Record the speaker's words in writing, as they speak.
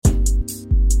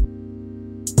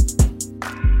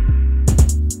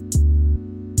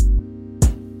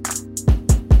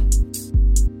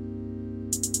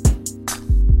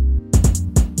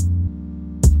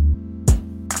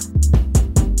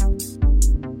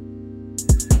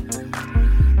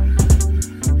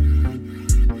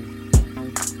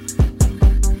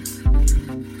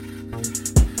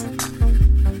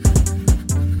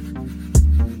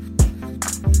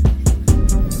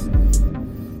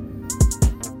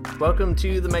Welcome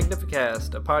to the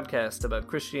Magnificast, a podcast about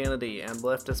Christianity and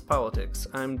leftist politics.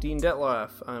 I'm Dean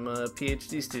Detloff. I'm a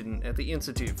PhD student at the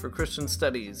Institute for Christian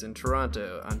Studies in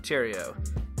Toronto, Ontario.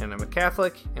 And I'm a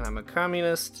Catholic, and I'm a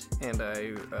communist, and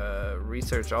I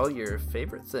research all your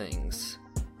favorite things.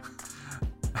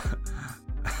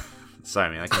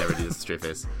 Sorry, man, I can never do this straight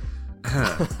face.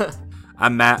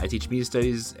 I'm Matt. I teach media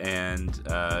studies and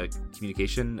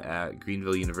communication at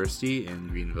Greenville University in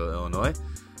Greenville, Illinois.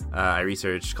 I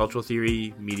research cultural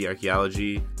theory, media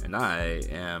archaeology, and I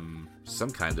am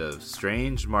some kind of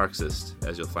strange Marxist,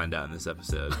 as you'll find out in this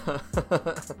episode.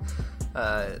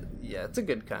 Yeah, it's a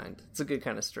good kind. It's a good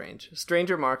kind of strange.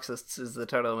 Stranger Marxists is the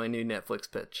title of my new Netflix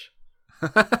pitch.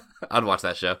 I'd watch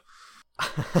that show.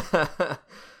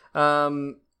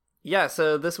 Yeah,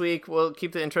 so this week we'll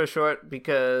keep the intro short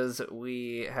because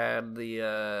we had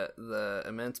the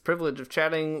immense privilege of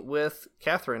chatting with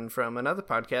Catherine from another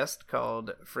podcast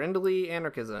called Friendly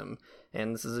Anarchism,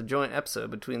 and this is a joint episode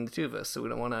between the two of us, so we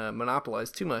don't want to monopolize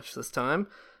too much this time.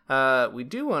 We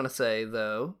do want to say,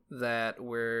 though, that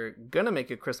we're going to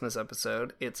make a Christmas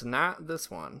episode. It's not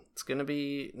this one. It's going to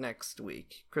be next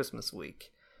week, Christmas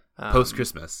week.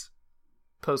 Post-Christmas.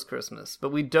 Post-Christmas,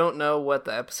 but we don't know what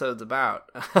the episode's about.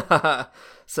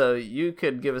 So you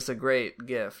could give us a great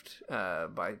gift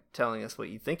by telling us what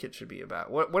you think it should be about.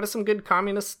 What are some good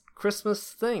communist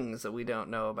Christmas things that we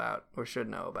don't know about or should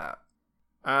know about?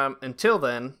 Until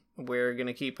then, we're going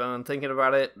to keep on thinking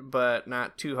about it, but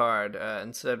not too hard.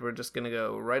 Instead, we're just going to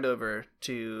go right over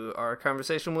to our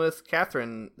conversation with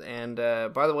Catherine. And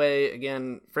by the way,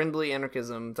 again, Friendly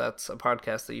Anarchism, that's a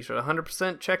podcast that you should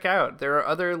 100% check out. There are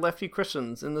other lefty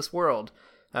Christians in this world.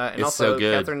 And it's also, so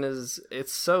good. Catherine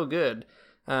it's so good.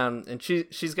 And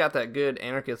she's got that good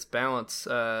anarchist balance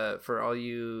for all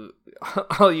you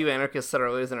anarchists that are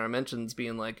always in our mentions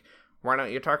being like, why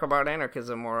don't you talk about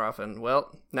anarchism more often?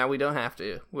 Well, now we don't have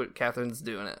to. Catherine's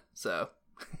doing it. So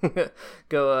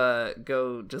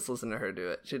go just listen to her do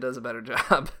it. She does a better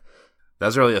job. That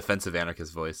was a really offensive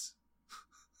anarchist voice.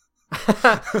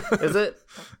 Is it?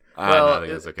 Well, I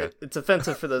think it's okay. It's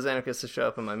offensive for those anarchists to show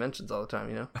up in my mentions all the time,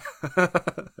 you know?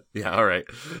 Yeah, all right.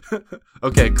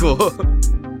 Okay, cool.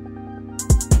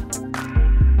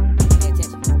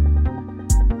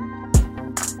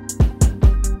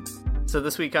 So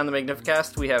this week on the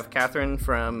Magnificast, we have Catherine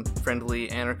from Friendly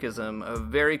Anarchism, a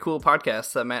very cool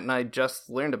podcast that Matt and I just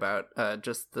learned about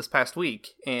just this past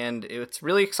week. And it's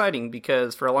really exciting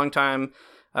because for a long time,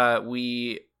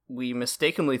 we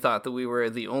mistakenly thought that we were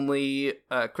the only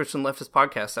Christian leftist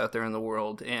podcast out there in the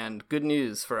world. And good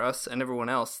news for us and everyone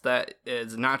else, that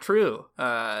is not true.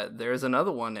 There's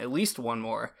another one, at least one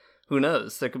more. Who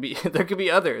knows? There could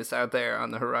be others out there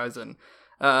on the horizon.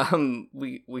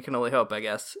 We can only hope, I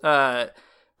guess.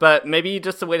 But maybe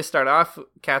just a way to start off,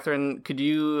 Catherine, could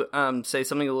you say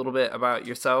something a little bit about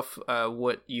yourself,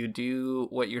 what you do,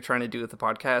 what you're trying to do with the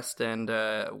podcast, and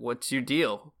what's your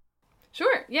deal?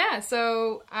 Sure, yeah.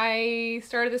 So I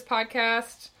started this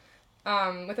podcast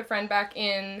with a friend back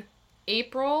in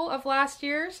April of last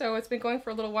year, so it's been going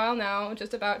for a little while now,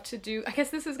 just about to do, I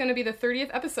guess this is going to be the 30th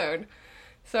episode.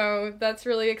 So that's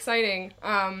really exciting.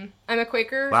 I'm a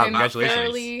Quaker. Wow,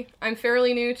 congratulations. I'm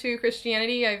fairly new to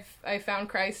Christianity. I found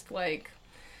Christ like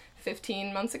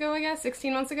 15 months ago, I guess,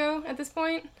 16 months ago at this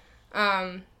point.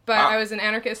 But I was an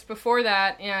anarchist before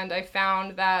that, and I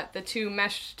found that the two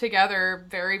meshed together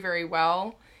very, very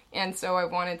well. And so I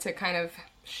wanted to kind of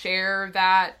share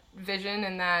that vision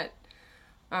and that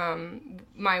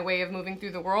my way of moving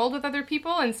through the world with other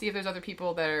people and see if there's other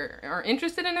people that are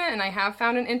interested in it. And I have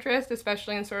found an interest,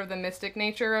 especially in sort of the mystic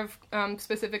nature of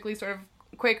specifically sort of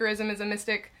Quakerism as a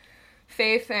mystic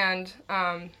faith. And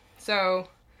so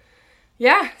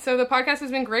the podcast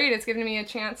has been great. It's given me a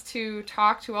chance to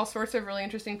talk to all sorts of really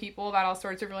interesting people about all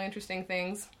sorts of really interesting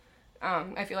things.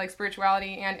 I feel like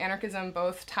spirituality and anarchism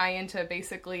both tie into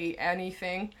basically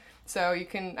anything. So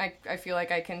I feel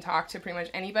like I can talk to pretty much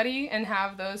anybody and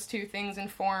have those two things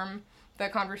inform the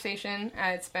conversation.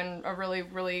 It's been a really,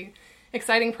 really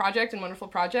exciting project and wonderful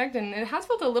project. And it has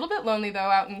felt a little bit lonely, though,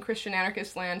 out in Christian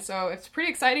anarchist land. So it's pretty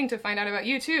exciting to find out about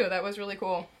you, too. That was really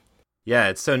cool. Yeah,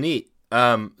 it's so neat.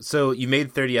 So you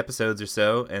made 30 episodes or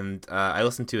so, and I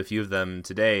listened to a few of them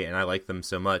today, and I like them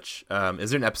so much.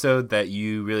 Is there an episode that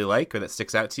you really like or that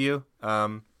sticks out to you?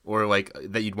 Or like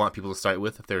that you'd want people to start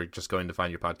with if they're just going to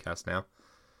find your podcast now?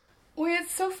 Well,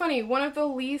 it's so funny. One of the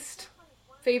least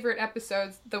favorite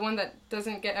episodes, the one that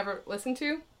doesn't get ever listened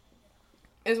to,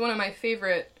 is one of my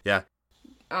favorite. Yeah.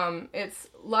 It's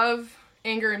Love,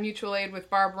 Anger, and Mutual Aid with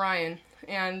Barb Ryan.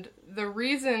 And the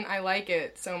reason I like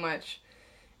it so much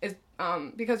is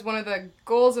because one of the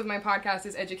goals of my podcast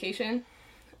is education.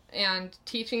 and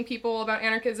teaching people about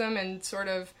anarchism and sort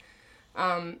of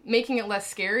making it less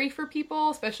scary for people,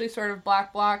 especially sort of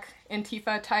black bloc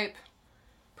Antifa type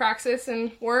praxis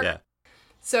and work. Yeah.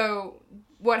 So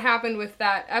what happened with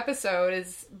that episode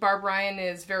is Barb Ryan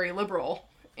is very liberal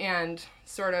and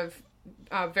sort of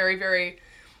very, very,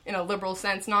 in a liberal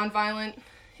sense, nonviolent,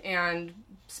 and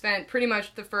spent pretty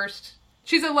much the first...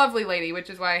 She's a lovely lady, which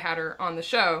is why I had her on the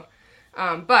show.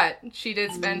 But she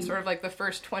did spend sort of like the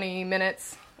first 20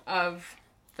 minutes of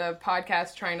the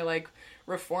podcast trying to like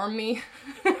reform me,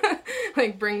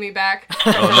 like bring me back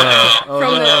from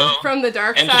the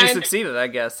dark and side. And she succeeded, I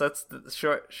guess. That's the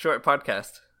short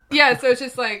podcast. Yeah, so it's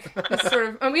just like this sort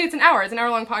of... I mean, it's an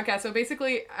hour-long podcast. So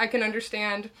basically, I can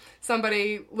understand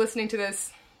somebody listening to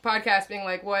this podcast being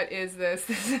like, what is this?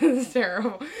 This is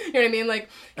terrible. You know what I mean? Like,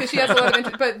 because she has a lot of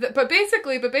interest. But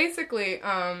basically,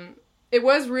 it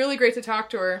was really great to talk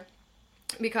to her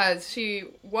because she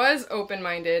was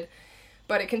open-minded,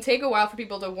 but it can take a while for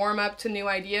people to warm up to new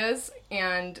ideas.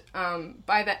 And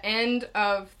by the end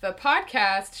of the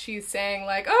podcast, she's saying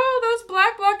like, oh, those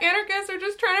black bloc anarchists are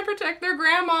just trying to protect their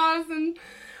grandmas. And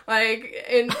like,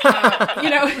 you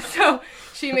know, so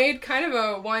she made kind of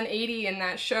a 180 in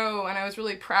that show. And I was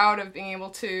really proud of being able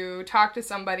to talk to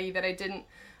somebody that I didn't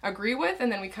agree with. And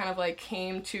then we kind of like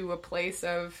came to a place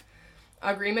of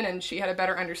agreement, and she had a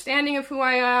better understanding of who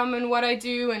I am and what I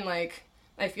do. And like,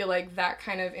 I feel like that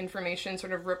kind of information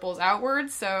sort of ripples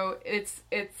outwards. So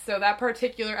so that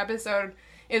particular episode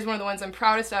is one of the ones I'm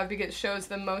proudest of because it shows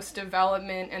the most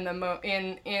development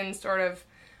and in sort of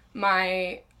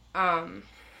my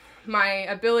my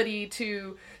ability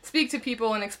to speak to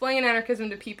people and explain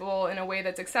anarchism to people in a way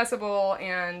that's accessible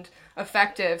and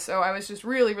effective. So I was just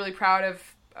really, really proud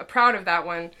of that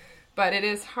one. But it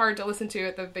is hard to listen to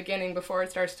at the beginning before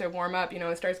it starts to warm up. You know,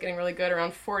 it starts getting really good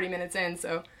around 40 minutes in.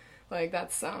 So like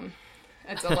that's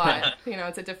it's a lot. You know,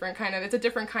 it's a different kind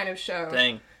of show.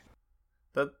 Dang.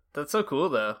 That's so cool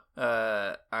though.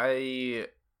 I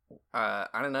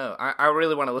don't know. I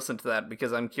really want to listen to that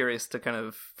because I'm curious to kind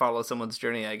of follow someone's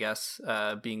journey, I guess,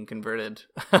 being converted.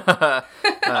 Or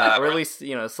at least,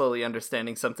 you know, slowly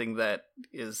understanding something that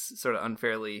is sort of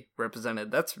unfairly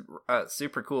represented. That's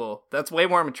super cool. That's way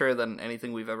more mature than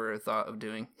anything we've ever thought of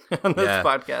doing on this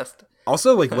podcast.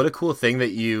 Also, like, what a cool thing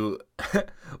that you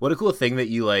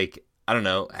like, I don't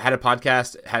know, had a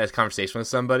podcast, had a conversation with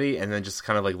somebody, and then just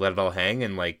kind of like let it all hang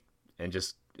and then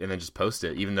just post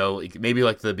it, even though like, maybe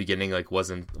like the beginning like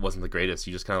wasn't the greatest.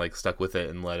 You just kind of like stuck with it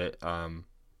and let it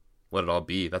all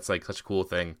be. That's like such a cool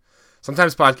thing.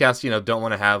 Sometimes podcasts, you know, don't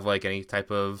want to have like any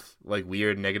type of like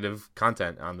weird negative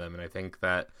content on them, and I think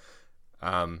that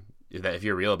that if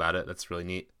you're real about it, that's really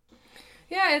neat.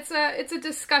 Yeah, it's a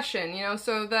discussion, you know.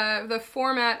 So the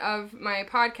format of my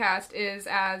podcast is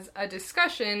as a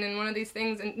discussion, and one of these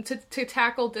things, and to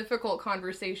tackle difficult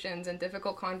conversations, and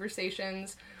difficult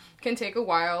conversations can take a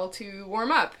while to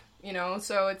warm up, you know.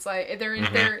 So it's like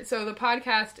so the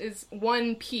podcast is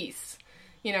one piece,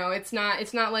 you know. It's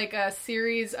not like a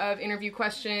series of interview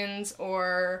questions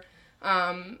or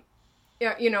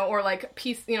you know, or like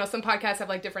piece, you know, some podcasts have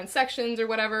like different sections or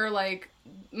whatever. Like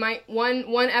my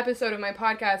one episode of my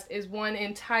podcast is one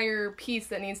entire piece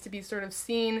that needs to be sort of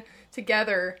seen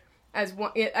together as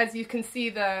one, as you can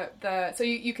see so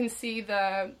you can see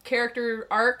the character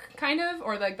arc kind of,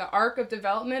 or like the arc of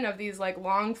development of these like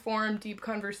long form deep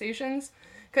conversations,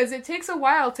 because it takes a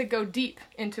while to go deep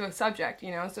into a subject,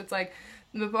 you know. So it's like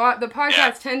the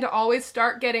podcasts tend to always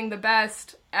start getting the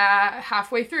best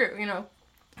halfway through, you know.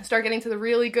 Start getting to the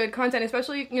really good content,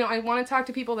 especially, you know, I want to talk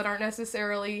to people that aren't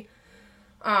necessarily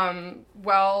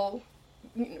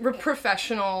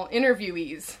professional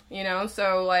interviewees, you know.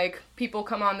 So like people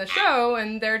come on the show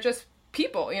and they're just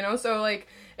people, you know. So like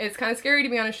it's kind of scary to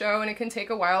be on a show, and it can take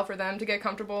a while for them to get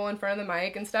comfortable in front of the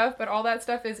mic and stuff, but all that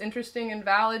stuff is interesting and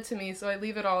valid to me, so I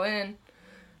leave it all in.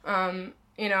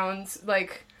 You know, and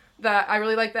like I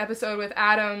really like the episode with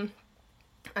Adam.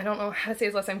 I don't know how to say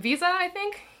his last name. Visa, I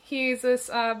think. He's this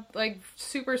like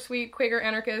super sweet Quaker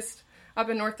anarchist up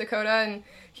in North Dakota, and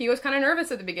he was kind of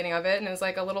nervous at the beginning of it, and it was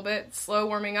like a little bit slow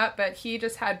warming up, but he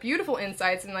just had beautiful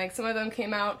insights, and like some of them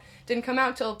didn't come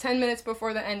out till 10 minutes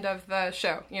before the end of the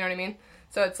show, you know what I mean?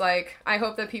 So it's like, I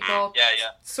hope that people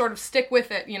sort of stick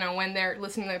with it, you know, when they're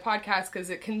listening to the podcast, because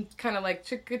it can kind of like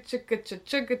you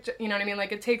know what I mean?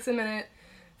 Like it takes a minute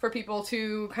for people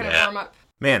to kind of warm up.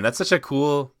 Man, that's such a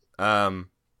cool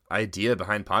idea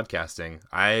behind podcasting.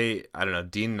 I don't know,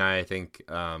 Dean and I think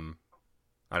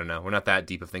I don't know, we're not that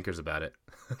deep of thinkers about it.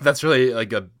 That's really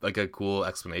like a cool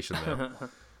explanation though.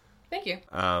 Thank you.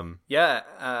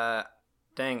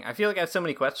 Dang, I feel like I have so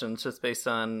many questions just based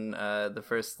on the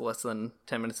first less than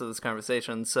 10 minutes of this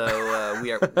conversation. So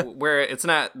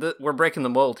we're breaking the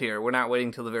mold here. We're not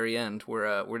waiting till the very end.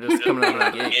 We're just coming out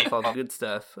of the gate with all the good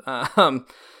stuff.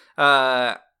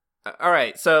 All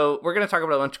right, so we're going to talk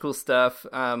about a bunch of cool stuff.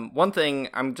 One thing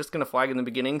I'm just going to flag in the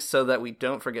beginning so that we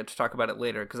don't forget to talk about it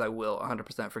later, because I will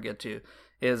 100% forget to,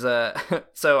 is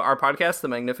so our podcast, the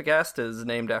Magnificast, is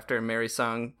named after Mary's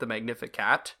song, The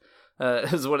Magnificat.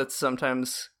 Is what it's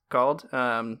sometimes called.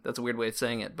 That's a weird way of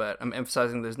saying it, but I'm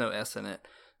emphasizing there's no S in it.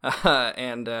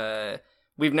 And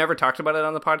we've never talked about it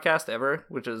on the podcast ever,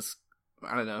 which is,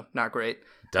 I don't know, not great.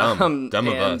 Dumb of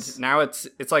us. Now it's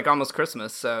like almost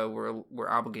Christmas, so we're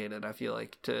obligated, I feel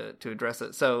like, to address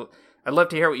it. So I'd love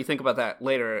to hear what you think about that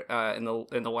later in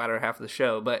the latter half of the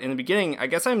show. But in the beginning, I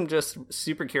guess I'm just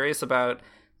super curious about.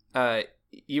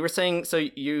 You were saying, so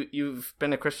you've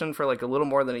been a Christian for like a little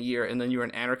more than a year, and then you were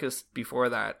an anarchist before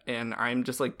that, and I'm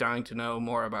just like dying to know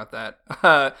more about that.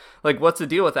 Like, what's the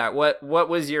deal with that? What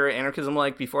was your anarchism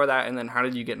like before that, and then how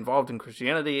did you get involved in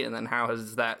Christianity, and then how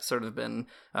has that sort of been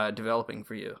developing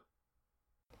for you?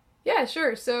 Yeah,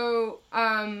 sure. So,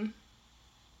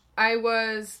 I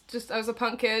was a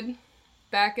punk kid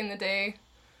back in the day.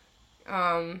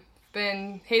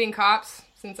 Been hating cops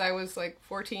since I was like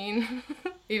 14,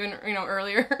 even,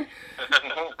 earlier.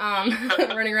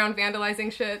 Running around vandalizing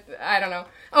shit. I don't know.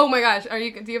 Oh my gosh, do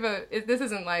you have this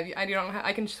isn't live.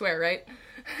 I can swear, right?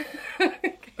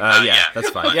 Yeah, that's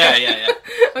fine. Yeah.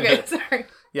 Okay, sorry.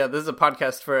 Yeah, this is a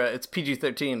podcast it's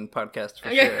PG-13 podcast for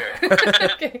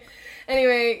sure. Okay.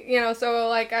 Anyway, so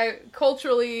like I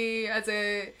culturally as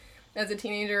a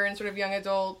teenager and sort of young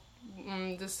adult,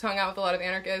 just hung out with a lot of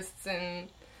anarchists, and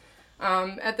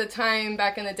at the time,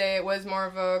 back in the day, it was more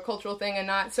of a cultural thing and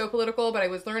not so political, but I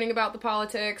was learning about the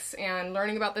politics and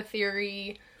learning about the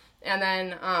theory, and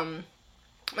then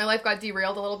my life got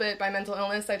derailed a little bit by mental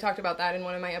illness. I talked about that in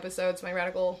one of my episodes, my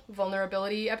radical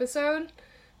vulnerability episode,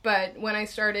 but when I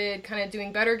started kind of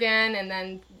doing better again, and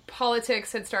then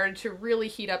politics had started to really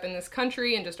heat up in this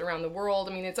country and just around the world.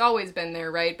 I mean, it's always been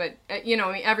there, right? But,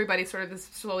 everybody sort of has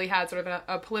slowly had sort of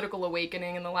a political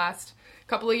awakening in the last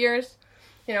couple of years.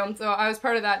 So I was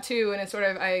part of that too, and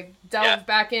I delved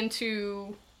back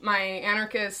into my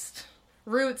anarchist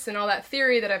roots and all that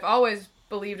theory that I've always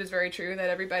believed is very true, that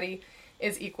everybody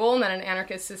is equal, and that an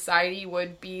anarchist society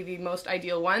would be the most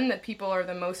ideal one, that people are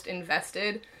the most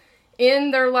invested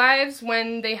in their lives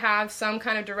when they have some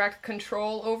kind of direct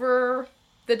control over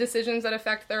the decisions that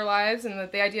affect their lives, and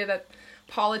that the idea that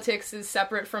politics is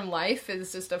separate from life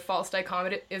is just a false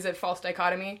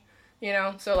dichotomy.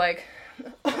 So like...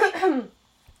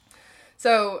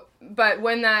 but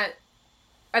when that,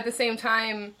 at the same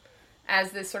time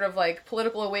as this sort of like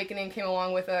political awakening came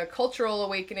along with a cultural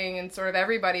awakening, and sort of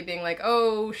everybody being like,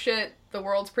 oh shit, the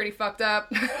world's pretty fucked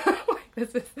up.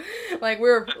 This is like,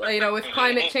 we're, with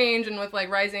climate change and with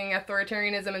like rising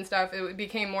authoritarianism and stuff, it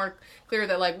became more clear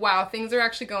that like, wow, things are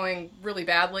actually going really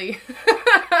badly.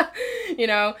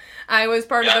 I was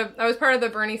part of the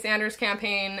Bernie Sanders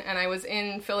campaign, and I was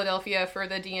in Philadelphia for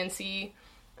the DNC,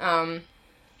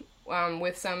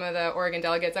 with some of the Oregon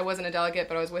delegates. I wasn't a delegate,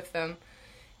 but I was with them.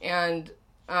 And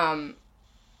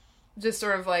just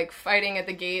sort of like fighting at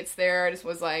the gates there, I just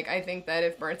was like, I think that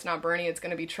if it's not Bernie, it's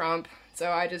going to be Trump. So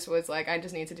I just was like, I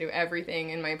just need to do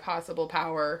everything in my possible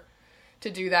power to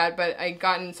do that. But I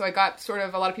got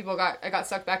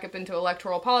sucked back up into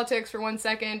electoral politics for 1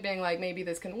 second, being like, maybe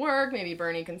this can work, maybe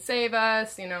Bernie can save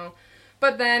us,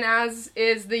 But then, as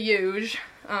is the usual,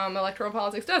 electoral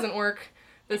politics doesn't work.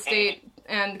 The state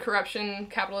and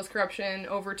capitalist corruption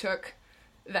overtook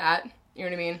that, you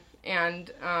know what I mean?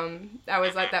 And I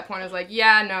was at that point, I was like,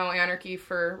 yeah, no, anarchy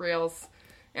for reals.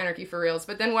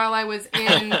 But then while I was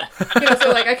in,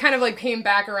 so like I kind of like came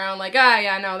back around like,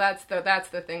 that's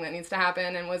the thing that needs to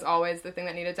happen, and was always the thing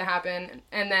that needed to happen.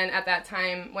 And then at that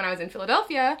time, when I was in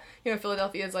Philadelphia,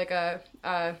 Philadelphia is like a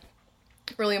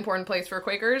really important place for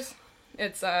Quakers.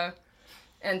 It's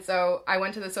And so I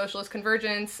went to the Socialist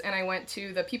Convergence, and I went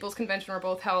to the People's Convention, were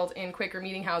both held in Quaker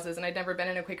meeting houses, and I'd never been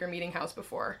in a Quaker meeting house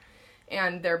before.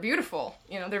 And they're beautiful.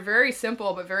 They're very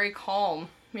simple, but very calm.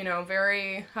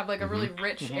 Have like a really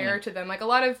rich air to them. Like a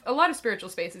lot of spiritual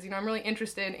spaces. I'm really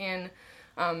interested in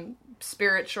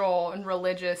spiritual and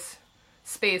religious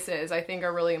spaces. I think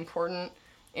are really important,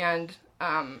 and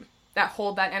that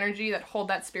hold that energy, that hold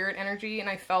that spirit energy. And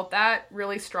I felt that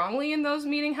really strongly in those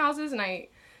meeting houses, and I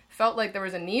felt like there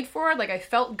was a need for it. Like I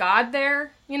felt God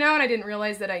there, and I didn't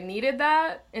realize that I needed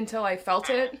that until I felt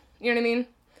it. You know what I mean?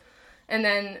 And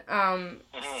then,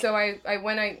 so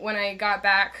when I got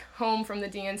back home from the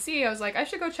DNC, I was like, I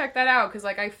should go check that out, because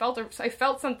like I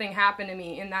felt something happen to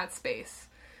me in that space.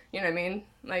 You know what I mean?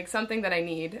 Like something that I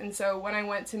need. And so when I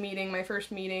went to my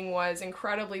first meeting was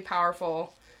incredibly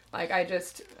powerful. Like I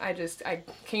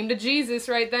came to Jesus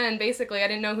right then. Basically, I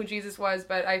didn't know who Jesus was,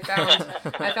 but I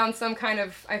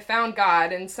found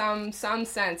God in some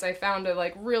sense. I found a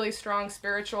like really strong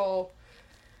spiritual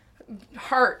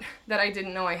heart that I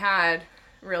didn't know I had,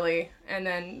 really. And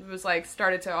then it was like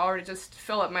started to already just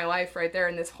fill up my life right there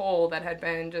in this hole that had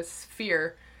been just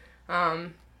fear.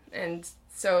 And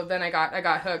so then I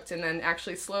got hooked, and then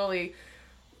actually slowly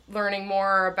learning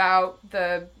more about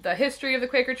the history of the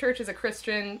Quaker Church as a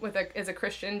Christian as a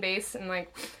Christian base, and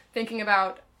like thinking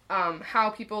about how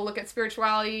people look at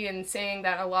spirituality, and saying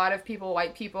that a lot of people,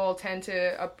 white people, tend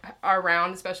to are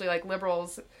around, especially like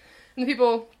liberals and the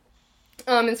people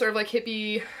in sort of like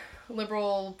hippie,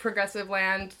 liberal, progressive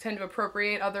land, tend to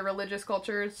appropriate other religious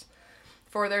cultures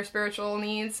for their spiritual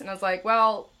needs. And I was like,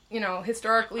 well, you know,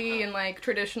 historically and like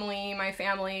traditionally, my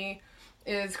family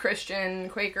is Christian.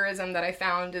 Quakerism that I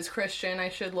found is Christian. I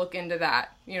should look into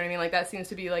that. You know what I mean? Like that seems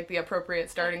to be like the appropriate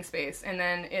starting space. And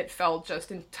then it felt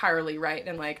just entirely right.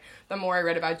 And like the more I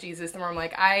read about Jesus, the more I'm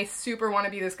like, I super want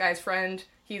to be this guy's friend.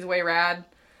 He's way rad.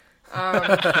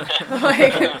 And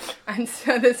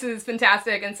so this is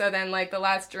fantastic. And so then like the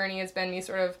last journey has been me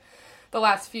sort of, the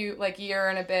last few, like year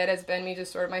and a bit has been me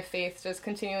just sort of my faith just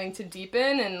continuing to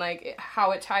deepen, and like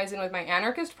how it ties in with my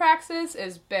anarchist praxis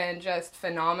has been just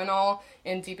phenomenal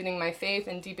in deepening my faith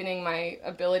and deepening my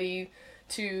ability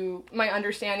to, my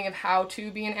understanding of how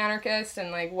to be an anarchist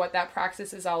and like what that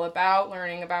praxis is all about,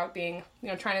 learning about being, you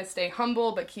know, trying to stay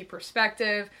humble but keep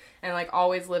perspective, and like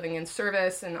always living in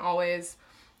service, and always,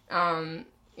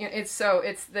 it's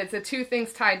the two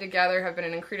things tied together have been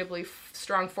an incredibly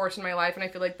strong force in my life. And I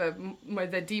feel like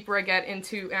the deeper I get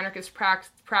into anarchist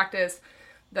practice,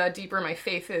 the deeper my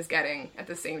faith is getting at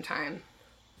the same time.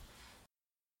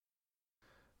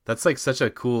 That's like such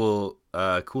a cool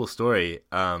story.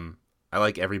 I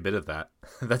like every bit of that.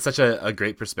 That's such a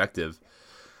great perspective.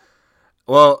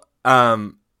 Well,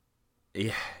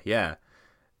 yeah.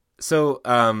 So,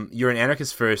 you're an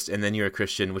anarchist first, and then you're a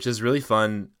Christian, which is really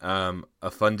fun, a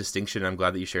fun distinction. I'm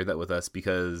glad that you shared that with us,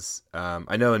 because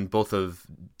I know in both of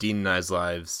Dean and I's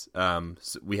lives,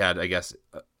 we had, I guess,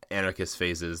 anarchist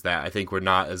phases that I think were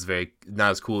not as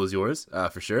cool as yours,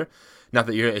 for sure. Not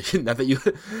that you,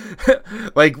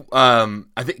 like,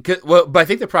 I think, but I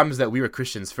think the problem is that we were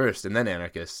Christians first and then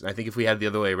anarchists. And I think if we had the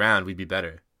other way around, we'd be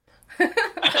better.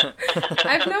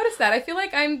 I've noticed that. I feel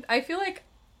like I'm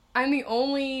the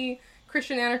only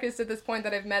Christian anarchist at this point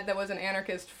that I've met that was an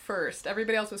anarchist first.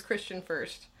 Everybody else was Christian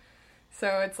first.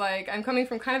 So it's like I'm coming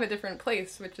from kind of a different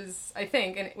place, which is, I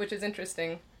think, which is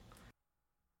interesting.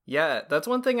 Yeah, that's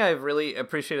one thing I've really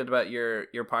appreciated about your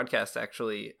podcast,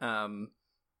 actually.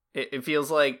 It feels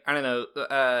like, I don't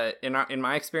know, in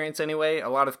my experience anyway, a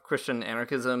lot of Christian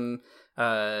anarchism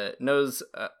knows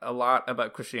a lot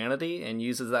about Christianity and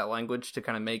uses that language to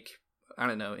kind of make, I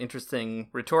don't know, interesting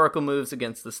rhetorical moves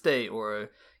against the state, or,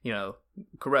 you know,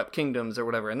 corrupt kingdoms or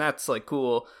whatever. And that's like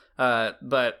cool.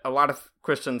 But a lot of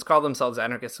Christians call themselves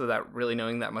anarchists without really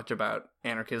knowing that much about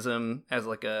anarchism as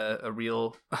like a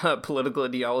real political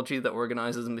ideology that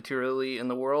organizes materially in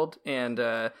the world. And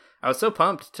I was so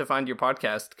pumped to find your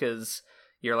podcast, because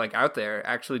you're like out there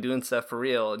actually doing stuff for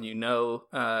real, and you know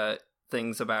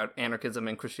things about anarchism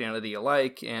and Christianity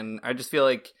alike. And I just feel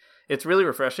like it's really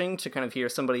refreshing to kind of hear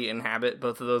somebody inhabit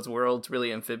both of those worlds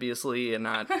really amphibiously and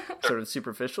not sort of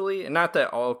superficially. And not that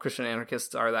all Christian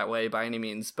anarchists are that way by any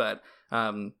means, but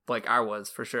like I was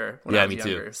for sure when I was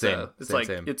younger. Too. Same, so it's same, like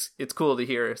same. It's cool to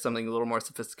hear something a little more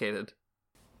sophisticated.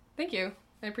 Thank you.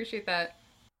 I appreciate that.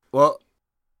 Well,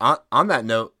 on that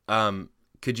note,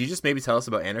 could you just maybe tell us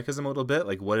about anarchism a little bit?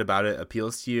 Like, what about it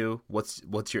appeals to you?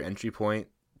 What's your entry point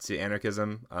to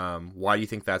anarchism? Why do you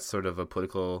think that's sort of a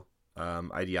political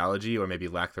ideology, or maybe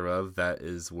lack thereof, that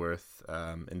is worth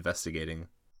investigating?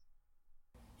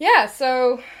 Yeah,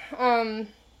 so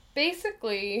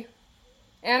basically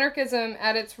anarchism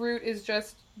at its root is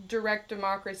just direct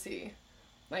democracy,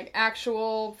 like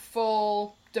actual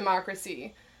full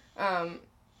democracy.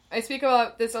 I speak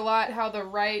about this a lot, how the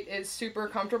right is super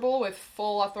comfortable with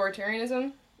full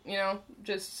authoritarianism, you know,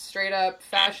 just straight up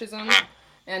fascism,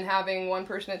 and having one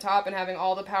person at top and having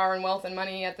all the power and wealth and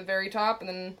money at the very top, and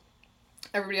then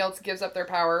everybody else gives up their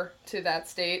power to that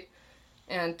state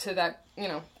and to that, you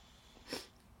know.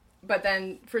 But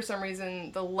then, for some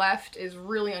reason, the left is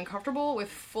really uncomfortable with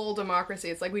full democracy.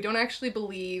 It's like we don't actually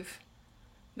believe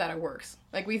that it works.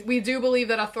 Like, we do believe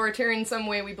that in some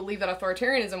way we believe that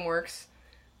authoritarianism works,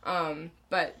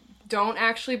 but don't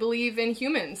actually believe in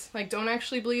humans. Like, don't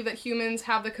actually believe that humans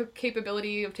have the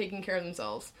capability of taking care of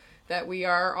themselves. That we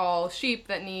are all sheep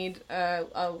that need,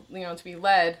 to be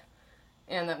led,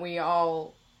 and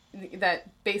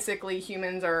that basically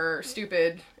humans are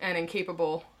stupid and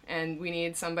incapable, and we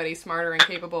need somebody smarter and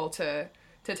capable to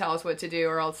tell us what to do,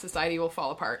 or else society will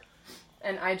fall apart.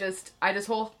 And I just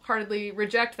wholeheartedly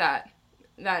reject that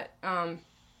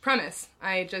premise.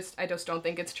 I just don't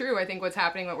think it's true. I think what's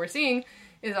happening, what we're seeing,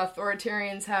 is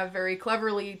authoritarians have very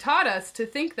cleverly taught us to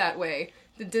think that way,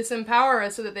 to disempower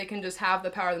us so that they can just have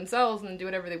the power themselves and do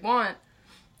whatever they want.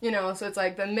 So it's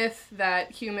like the myth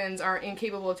that humans are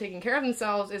incapable of taking care of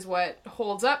themselves is what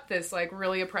holds up this like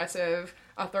really oppressive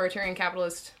authoritarian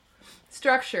capitalist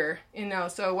structure.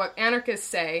 So what anarchists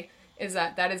say is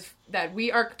that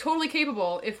we are totally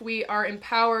capable if we are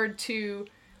empowered to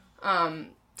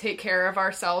take care of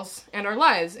ourselves and our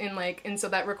lives, and so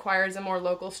that requires a more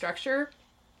local structure.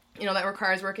 That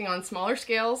requires working on smaller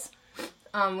scales,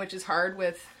 which is hard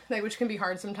which can be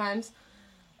hard sometimes.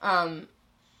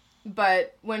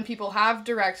 But when people have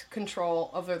direct control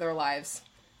over their lives,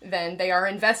 then they are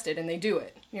invested and they do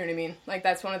it. You know what I mean? Like,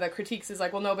 that's one of the critiques is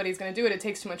like, well, nobody's going to do it. It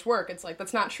takes too much work. It's like,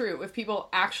 that's not true. If people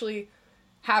actually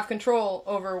have control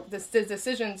over the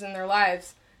decisions in their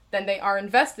lives, then they are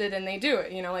invested and they do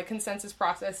it. Like, consensus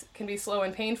process can be slow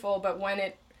and painful, but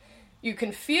when you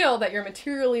can feel that you're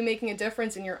materially making a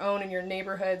difference in your own and your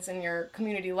neighborhoods and your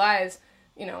community lives,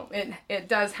 it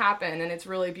does happen, and it's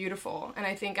really beautiful. And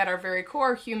I think at our very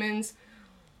core, humans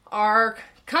are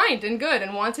kind and good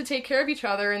and want to take care of each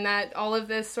other, and that all of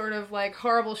this sort of like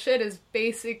horrible shit is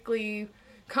basically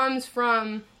comes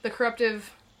from the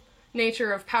corruptive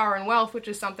nature of power and wealth, which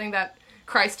is something that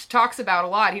Christ talks about a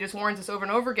lot. He just warns us over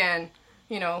and over again,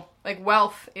 like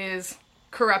wealth is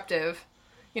corruptive,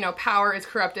 power is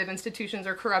corruptive, institutions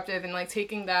are corruptive, and like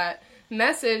taking that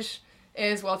message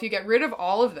is, well, if you get rid of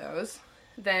all of those,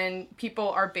 then people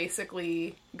are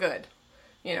basically good,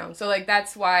 So like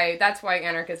that's why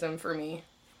anarchism for me.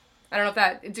 I don't know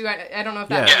if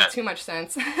that made too much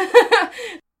sense.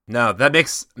 No, that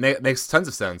makes tons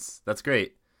of sense. That's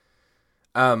great.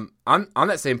 On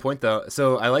that same point though,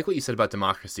 so I like what you said about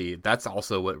democracy. That's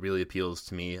also what really appeals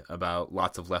to me about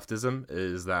lots of leftism,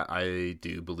 is that I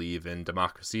do believe in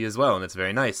democracy as well, and it's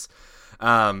very nice.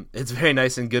 It's very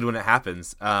nice and good when it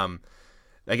happens.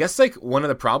 I guess like one of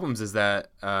the problems is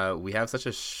that we have such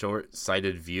a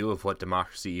short-sighted view of what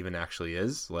democracy even actually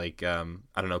is. Like, I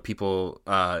don't know, people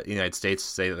in the United States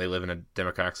say that they live in a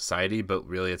democratic society, but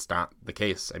really it's not the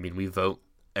case. I mean, we vote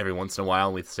every once in a while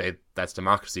and we say that's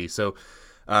democracy. So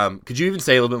could you even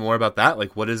say a little bit more about that?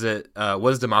 Like, what is it? What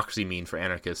does democracy mean for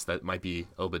anarchists that might be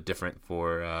a little bit different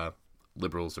for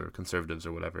liberals or conservatives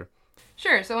or whatever?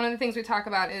 Sure. So one of the things we talk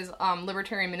about is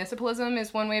libertarian municipalism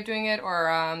is one way of doing it,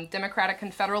 or democratic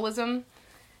confederalism.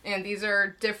 And these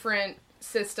are different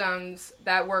systems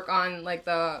that work on like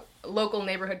the local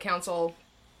neighborhood council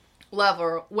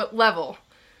level.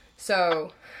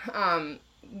 So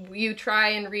you try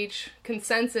and reach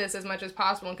consensus as much as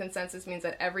possible, and consensus means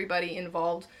that everybody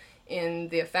involved in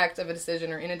the effect of a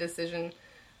decision or in a decision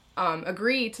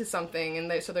agree to something,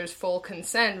 and so there's full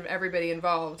consent of everybody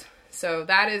involved. So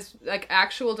that is, like,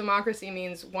 actual democracy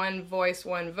means one voice,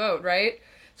 one vote, right?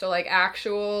 So, like,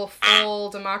 actual full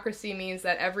democracy means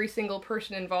that every single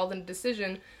person involved in a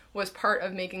decision was part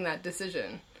of making that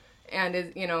decision. And,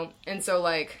 and so,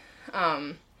 like,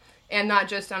 and not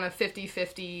just on a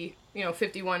 50-50,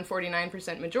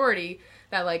 51-49% majority,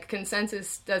 that, like,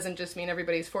 consensus doesn't just mean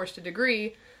everybody's forced to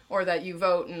agree, or that you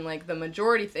vote in, like, the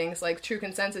majority things. Like, true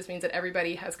consensus means that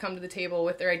everybody has come to the table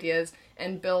with their ideas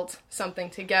and built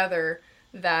something together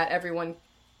that everyone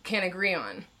can agree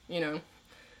on,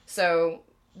 So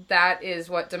that is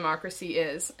what democracy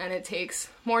is, and it takes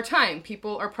more time.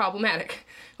 People are problematic.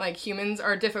 Like, humans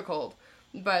are difficult,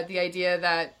 but the idea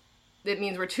that it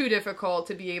means we're too difficult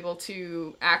to be able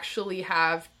to actually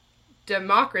have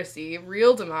democracy,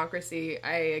 real democracy,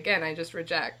 I just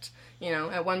reject.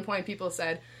 At one point people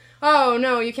said, oh,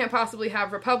 no, you can't possibly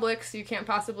have republics, you can't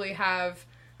possibly have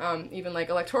even, like,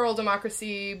 electoral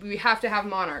democracy, we have to have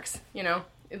monarchs,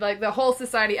 Like, the whole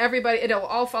society, everybody, it'll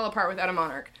all fall apart without a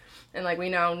monarch. And, like, we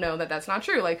now know that that's not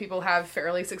true. Like, people have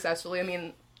fairly successfully, I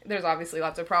mean, there's obviously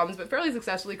lots of problems, but fairly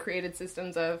successfully created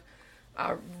systems of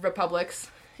republics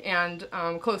and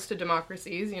close to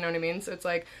democracies, you know what I mean? So it's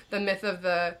like the myth of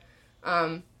the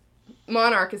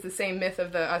monarch is the same myth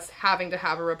of us having to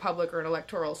have a republic or an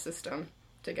electoral system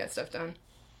to get stuff done.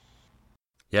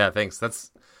 Yeah, thanks.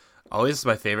 That's always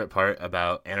my favorite part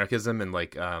about anarchism and,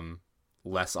 like,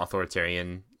 less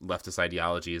authoritarian leftist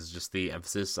ideology is just the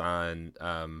emphasis on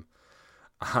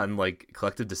like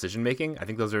collective decision making. I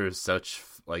think those are such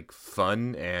like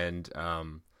fun and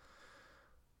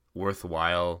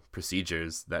worthwhile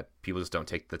procedures that people just don't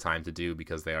take the time to do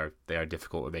because they are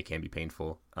difficult or they can be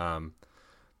painful.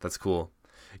 That's cool.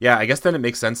 Yeah, I guess then it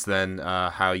makes sense then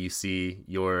how you see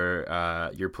your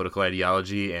political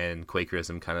ideology and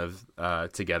Quakerism kind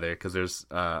of together, because there's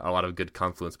a lot of good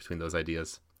confluence between those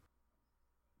ideas.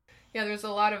 Yeah, there's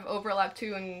a lot of overlap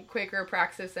too in Quaker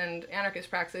praxis and anarchist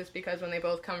praxis, because when they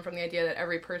both come from the idea that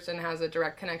every person has a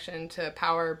direct connection to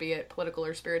power, be it political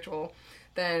or spiritual,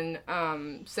 then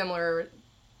similar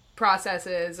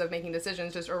processes of making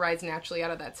decisions just arise naturally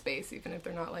out of that space, even if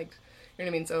they're not like, you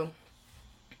know what I mean? So,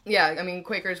 yeah, I mean,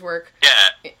 Quakers work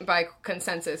by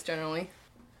consensus generally.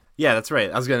 Yeah, that's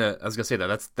right. I was gonna say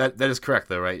that is correct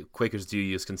though, right? Quakers do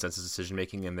use consensus decision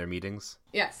making in their meetings.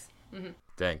 Yes. Mm-hmm.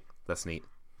 Dang, that's neat.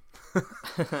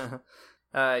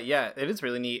 Yeah, it is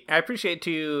really neat. I appreciate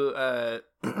too,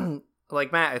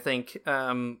 like Matt, I think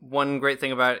one great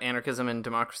thing about anarchism and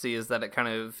democracy is that it kind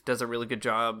of does a really good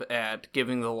job at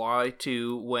giving the lie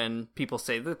to when people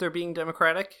say that they're being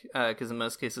democratic, because in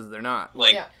most cases they're not.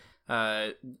 Like,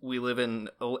 we live in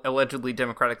allegedly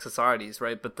democratic societies,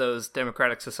 right? But those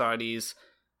democratic societies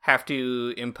have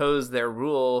to impose their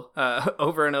rule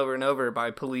over and over and over by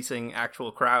policing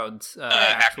actual crowds,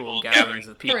 actual gatherings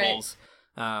of peoples,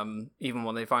 even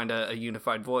when they find a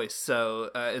unified voice.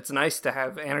 So it's nice to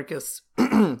have anarchists,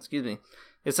 excuse me,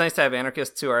 it's nice to have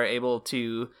anarchists who are able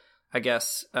to, I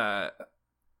guess, I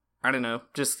don't know,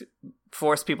 just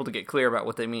force people to get clear about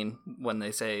what they mean when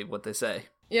they say what they say.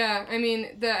 Yeah, I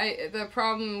mean, the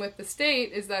problem with the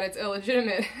state is that it's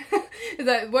illegitimate. Is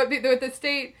that what the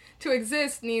state to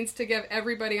exist needs to get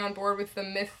everybody on board with the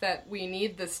myth that we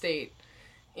need the state.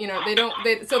 You know, they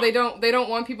don't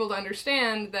want people to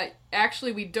understand that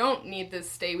actually we don't need this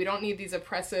state. We don't need these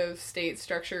oppressive state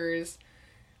structures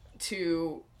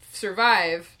to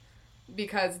survive,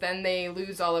 because then they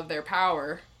lose all of their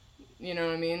power. You know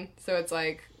what I mean? So it's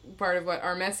like part of what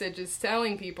our message is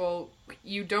telling people: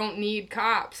 you don't need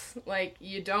cops. Like,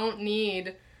 you don't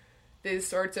need these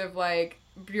sorts of like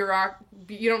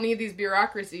you don't need these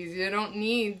bureaucracies. You don't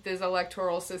need these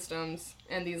electoral systems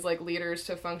and these like leaders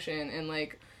to function, and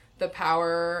like the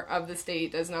power of the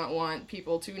state does not want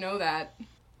people to know that.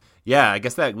 Yeah, I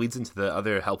guess that leads into the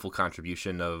other helpful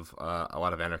contribution of a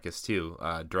lot of anarchists too,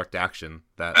 direct action,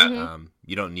 that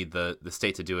you don't need the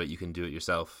state to do it, you can do it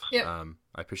yourself. Yep.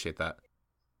 I appreciate that.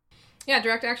 Yeah,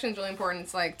 direct action is really important.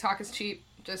 It's like, talk is cheap,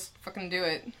 just fucking do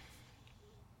it.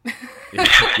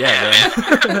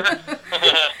 Yeah.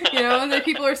 You know, the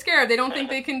people are scared. They don't think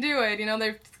they can do it. You know,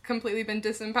 they've completely been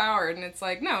disempowered, and it's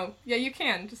like, no, yeah, you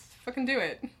can. Just fucking do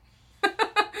it.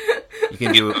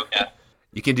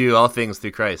 You can do all things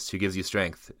through Christ, who gives you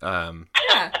strength.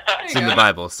 It's in the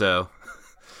Bible, so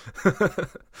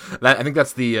I think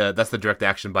that's the direct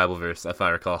action Bible verse, if I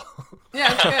recall.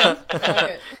 Yeah, it's good. I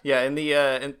like it. Yeah, in the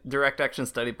in direct action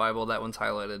study Bible, that one's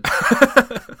highlighted.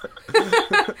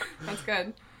 That's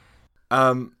good.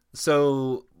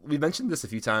 So we mentioned this a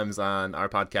few times on our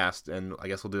podcast, and I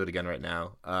guess we'll do it again right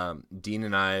now. Dean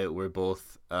and I were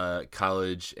both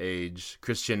college age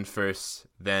Christian first,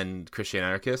 then Christian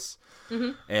anarchists.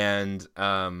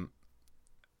 Mm-hmm.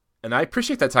 And I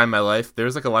appreciate that time in my life.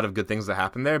 There's like a lot of good things that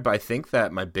happened there, but I think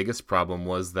that my biggest problem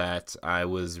was that I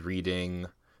was reading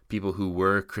people who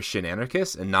were Christian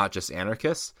anarchists and not just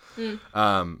anarchists.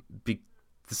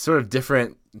 The sort of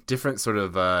different sort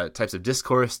of types of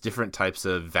discourse, different types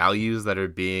of values that are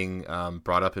being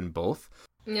brought up in both.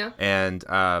 Yeah. And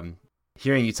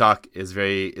hearing you talk is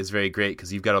very great,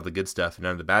 because you've got all the good stuff and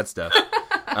none of the bad stuff.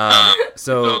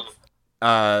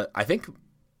 I think,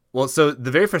 well, so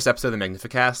the very first episode of the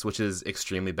Magnificast, which is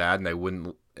extremely bad, and I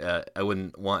wouldn't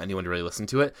want anyone to really listen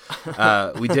to it.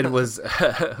 We did was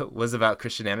about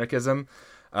Christian anarchism,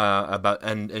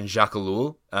 and Jacques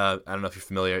Ellul. I don't know if you're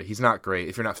familiar. He's not great.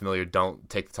 If you're not familiar, don't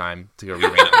take the time to go read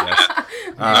it.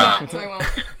 I guess. So I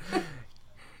won't.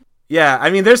 Yeah, I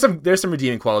mean, there's some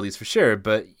redeeming qualities for sure,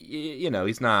 but you know,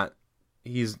 he's like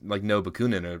no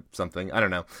Bakunin or something. I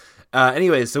don't know.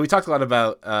 Anyways, so we talked a lot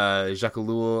about Jacques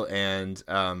Ellul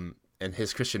and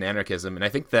his Christian anarchism, and I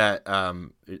think that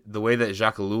the way that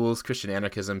Jacques Ellul's Christian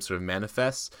anarchism sort of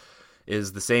manifests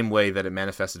is the same way that it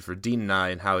manifested for Dean and I,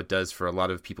 and how it does for a lot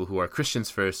of people who are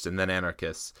Christians first and then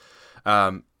anarchists.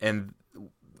 And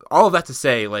all of that to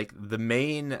say, like, the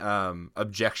main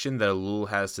objection that Ellul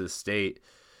has to the state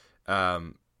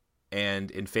and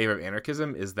in favor of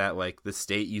anarchism is that, like, the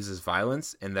state uses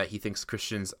violence, and that he thinks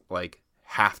Christians, like,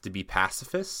 have to be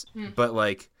pacifists. But,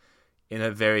 like, in a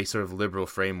very sort of liberal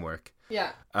framework.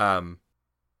 Yeah.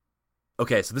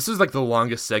 Okay, so this is like the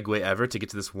longest segue ever to get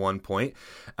to this one point.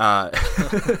 But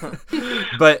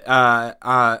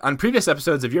on previous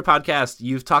episodes of your podcast,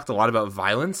 you've talked a lot about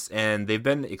violence, and they've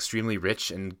been extremely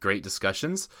rich and great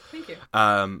discussions. Thank you.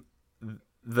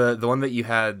 The one that you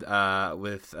had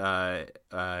with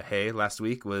Hay last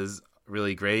week was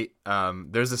really great.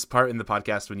 There's this part in the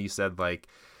podcast when you said like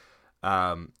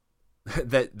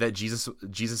that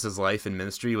Jesus's life and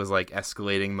ministry was like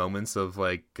escalating moments of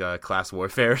like class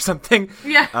warfare or something.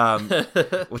 Yeah.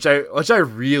 Which I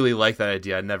really like that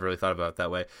idea. I never really thought about it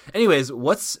that way. Anyways,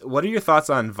 what are your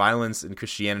thoughts on violence in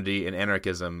Christianity and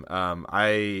anarchism?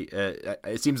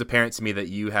 It seems apparent to me that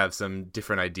you have some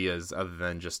different ideas other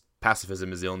than just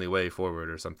pacifism is the only way forward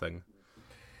or something.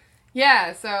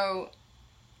 Yeah, so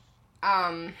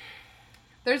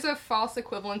there's a false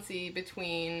equivalency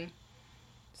between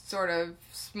sort of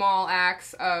small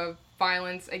acts of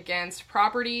violence against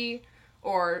property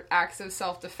or acts of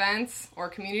self-defense or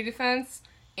community defense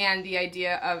and the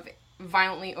idea of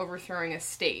violently overthrowing a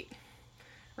state,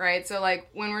 right? So like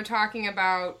when we're talking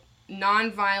about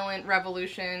nonviolent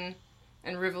revolution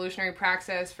and revolutionary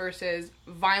praxis versus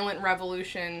violent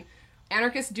revolution,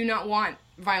 anarchists do not want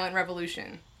violent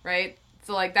revolution, right?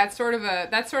 So like that's sort of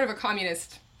a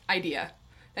communist idea,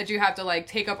 that you have to like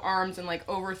take up arms and like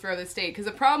overthrow the state. Because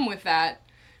the problem with that,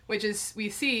 which is we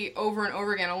see over and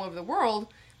over again all over the world,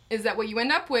 is that what you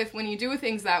end up with when you do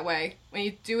things that way, when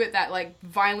you do it that like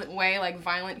violent way, like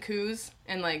violent coups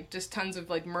and like just tons of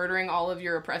like murdering all of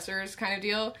your oppressors kind of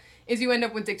deal, is you end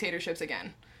up with dictatorships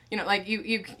again. You know, like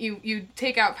you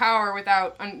take out power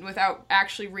without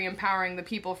actually re-empowering the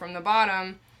people from the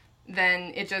bottom,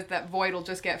 then it just, that void will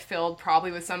just get filled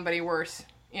probably with somebody worse,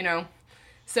 you know?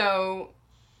 So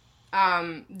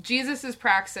Jesus's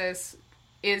praxis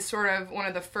is sort of one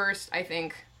of the first, I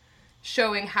think,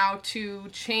 showing how to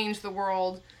change the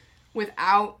world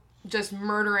without just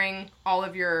murdering all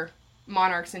of your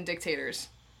monarchs and dictators,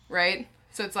 right?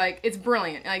 So it's like, it's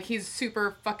brilliant. Like, he's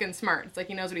super fucking smart. It's like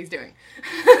he knows what he's doing.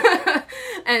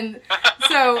 And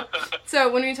so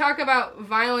when we talk about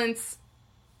violence,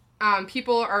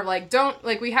 people are like,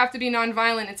 we have to be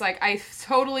nonviolent. It's like, I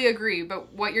totally agree,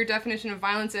 but what your definition of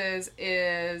violence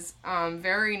is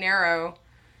very narrow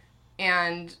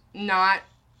and not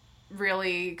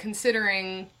really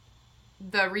considering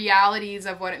the realities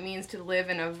of what it means to live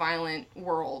in a violent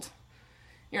world.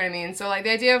 You know what I mean? So, like,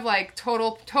 the idea of, like,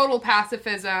 total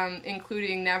pacifism,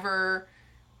 including never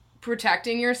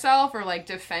protecting yourself or, like,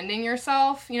 defending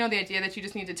yourself, you know, the idea that you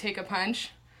just need to take a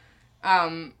punch,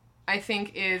 I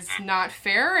think is not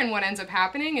fair, and what ends up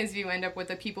happening is you end up with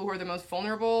the people who are the most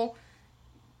vulnerable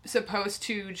supposed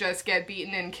to just get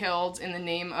beaten and killed in the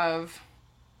name of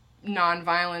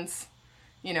non-violence.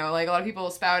 You know, like, a lot of people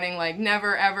spouting, like,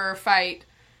 never ever fight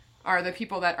are the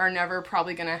people that are never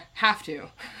probably gonna have to,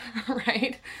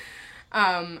 right?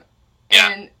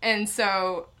 And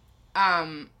so,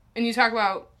 and you talk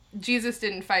about Jesus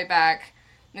didn't fight back,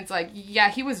 and it's like,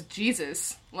 yeah, he was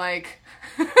Jesus, like,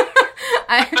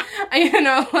 I you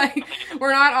know, like,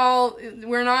 we're not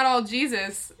all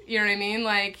Jesus, you know what I mean?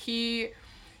 Like,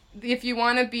 if you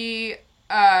want to be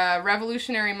a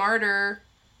revolutionary martyr,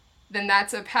 then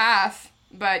that's a path,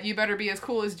 but you better be as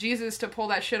cool as Jesus to pull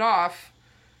that shit off.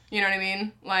 You know what I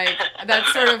mean? Like,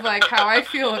 that's sort of like how I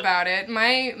feel about it.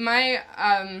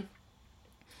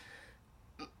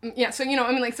 Yeah, so, you know,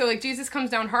 I mean, like, so, like, Jesus comes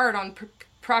down hard on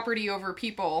property over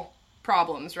people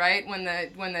problems, right? When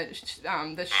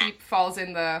the sheep falls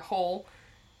in the hole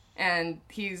and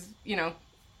he's, you know,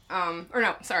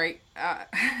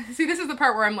 see, this is the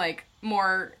part where I'm like,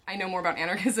 I know more about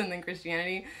anarchism than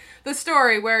Christianity. The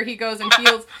story where he goes and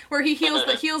heals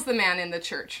the man in the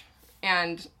church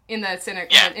and in the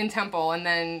synagogue, in temple, and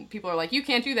then people are like, you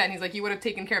can't do that, and he's like, you would have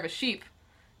taken care of a sheep,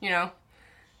 you know?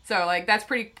 So, like, that's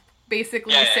pretty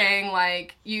basically saying,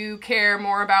 like, you care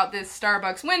more about this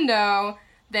Starbucks window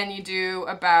than you do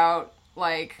about,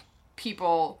 like,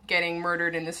 people getting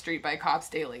murdered in the street by cops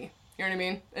daily. You know what I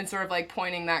mean? And sort of, like,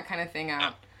 pointing that kind of thing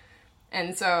out.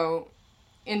 And so,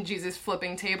 in Jesus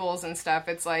flipping tables and stuff,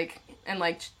 it's like, and,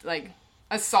 like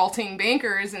assaulting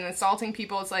bankers and assaulting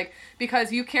people, it's like,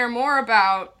 because you care more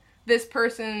about this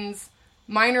person's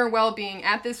minor well-being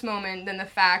at this moment than the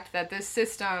fact that this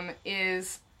system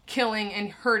is killing and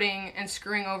hurting and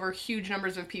screwing over huge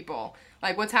numbers of people.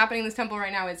 Like, what's happening in this temple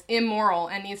right now is immoral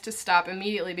and needs to stop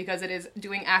immediately because it is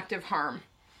doing active harm.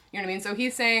 You know what I mean? So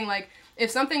he's saying, like, If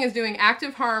something is doing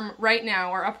active harm right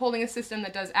now, or upholding a system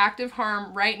that does active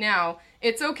harm right now,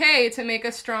 it's okay to make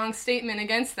a strong statement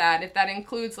against that. If that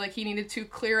includes, like, he needed to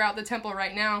clear out the temple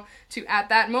right now to, at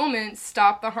that moment,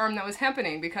 stop the harm that was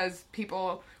happening because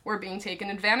people were being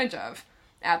taken advantage of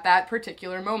at that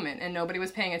particular moment and nobody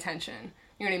was paying attention.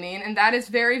 You know what I mean? And that is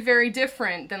very, very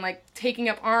different than, like, taking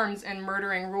up arms and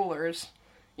murdering rulers.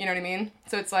 You know what I mean?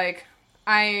 So it's like,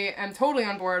 I am totally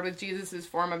on board with Jesus'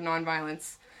 form of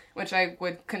nonviolence, which I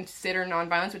would consider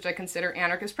nonviolence, which I consider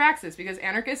anarchist praxis, because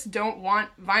anarchists don't want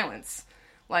violence.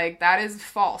 Like, that is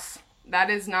false. That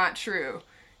is not true.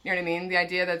 You know what I mean? The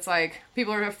idea that's, like,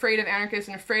 people are afraid of anarchists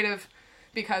and afraid of,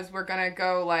 because we're gonna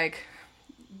go, like,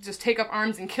 just take up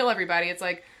arms and kill everybody. It's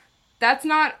like, that's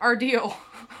not our deal.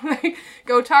 Like,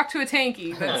 go talk to a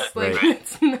tanky. That's, like,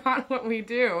 it's not what we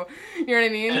do. You know what I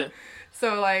mean?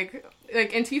 So, like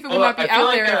Antifa would not be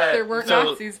out there if there weren't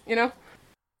Nazis, you know?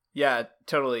 Yeah,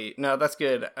 totally. No, that's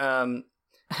good.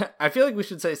 I feel like we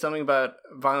should say something about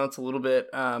violence a little bit,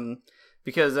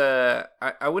 because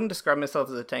I wouldn't describe myself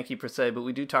as a tanky per se, but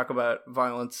we do talk about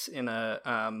violence in a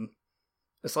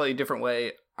slightly different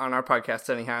way on our podcast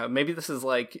anyhow. Maybe this is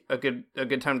like a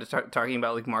good time to start talking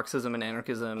about like Marxism and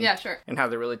anarchism. Yeah, sure. And how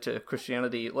they relate to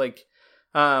Christianity. Like,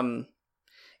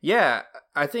 yeah,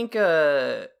 I think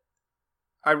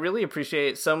I really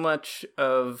appreciate so much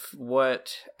of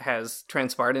what has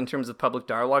transpired in terms of public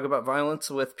dialogue about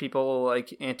violence with people like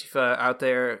Antifa out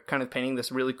there kind of painting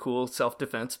this really cool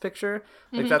self-defense picture.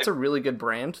 Like, that's a really good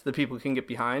brand that people can get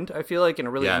behind, I feel like, and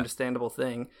a really understandable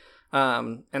thing.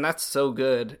 And that's so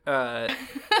good. But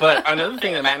another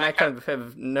thing that Matt and I kind of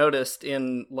have noticed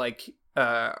in like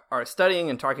our studying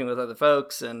and talking with other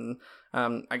folks and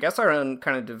I guess our own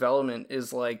kind of development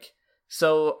is like,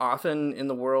 so often in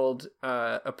the world,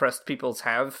 oppressed peoples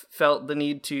have felt the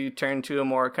need to turn to a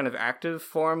more kind of active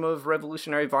form of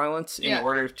revolutionary violence in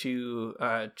order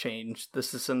to change the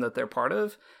system that they're part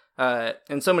of.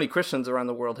 And so many Christians around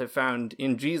the world have found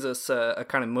in Jesus a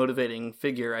kind of motivating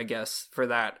figure, I guess, for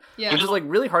that. Yeah. Which is like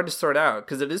really hard to sort out,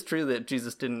 because it is true that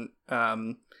Jesus didn't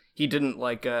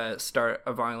like start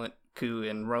a violent coup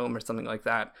in Rome or something like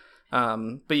that.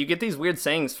 But you get these weird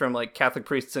sayings from like Catholic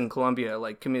priests in Colombia,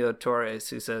 like Camilo Torres,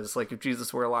 who says like if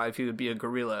Jesus were alive, he would be a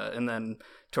guerrilla, and then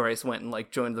Torres went and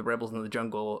like joined the rebels in the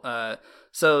jungle.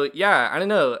 So yeah, I don't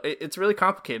know. It's really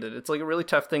complicated. It's like a really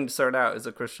tough thing to sort out as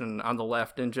a Christian on the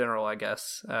left in general, I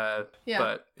guess.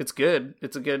 But it's good.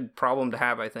 It's a good problem to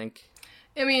have, I think.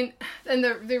 I mean, and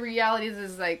the reality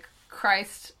is like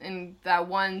Christ in that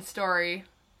one story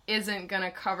isn't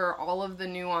gonna cover all of the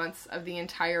nuance of the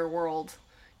entire world.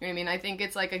 You know what I mean? I think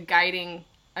it's like a guiding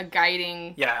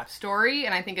story,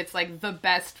 and I think it's like the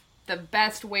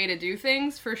best way to do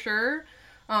things for sure.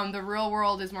 The real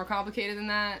world is more complicated than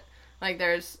that. Like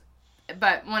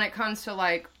but when it comes to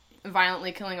like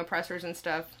violently killing oppressors and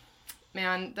stuff,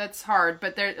 man, that's hard.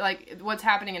 But there, like what's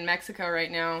happening in Mexico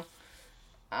right now,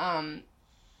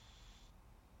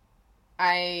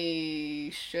 I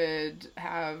should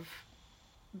have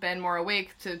been more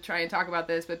awake to try and talk about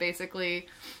this, but basically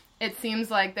it seems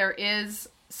like there is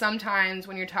sometimes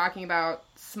when you're talking about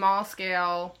small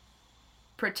scale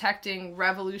protecting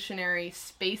revolutionary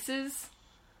spaces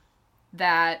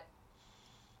that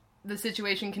the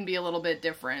situation can be a little bit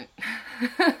different.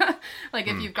 Like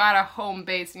if you've got a home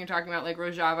base and you're talking about like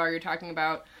Rojava, or you're talking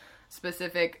about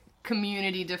specific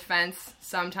community defense,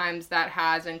 sometimes that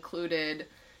has included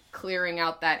clearing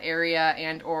out that area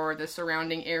and or the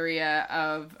surrounding area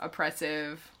of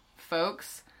oppressive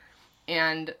folks.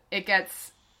 And it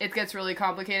gets really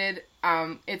complicated.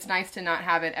 It's nice to not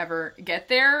have it ever get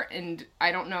there, and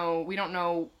we don't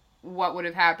know what would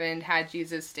have happened had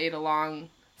Jesus stayed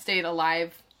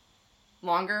alive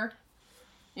longer.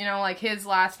 You know, like his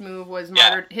last move was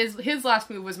his last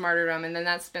move was martyrdom, and then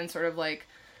that's been sort of like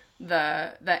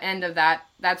the end of that.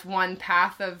 That's one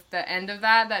path of the end of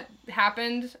that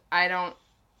happened.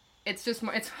 It's just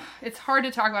more, it's hard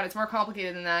to talk about. It's more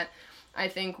complicated than that. I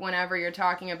think whenever you're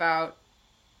talking about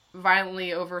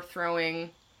violently overthrowing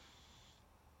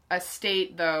a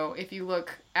state, though, if you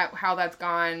look at how that's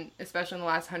gone, especially in the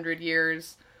last 100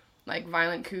 years, like,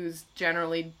 violent coups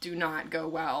generally do not go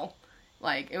well.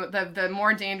 Like, the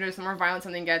more dangerous, the more violent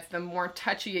something gets, the more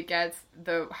touchy it gets,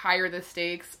 the higher the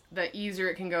stakes, the easier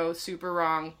it can go super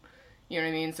wrong. You know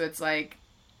what I mean? So it's like,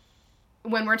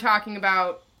 when we're talking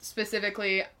about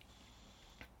specifically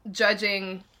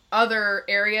judging other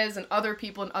areas and other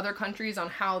people in other countries on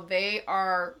how they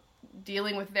are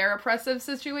dealing with their oppressive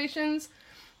situations,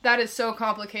 that is so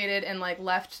complicated, and like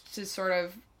left to sort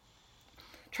of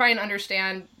try and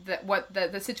understand that what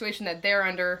the situation that they're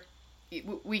under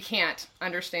we can't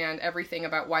understand everything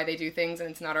about why they do things, and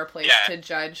it's not our place to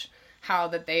judge how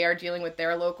that they are dealing with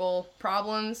their local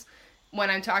problems. When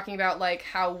I'm talking about, like,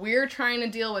 how we're trying to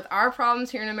deal with our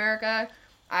problems here in America,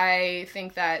 I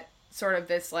think that sort of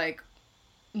this, like,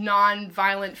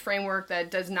 non-violent framework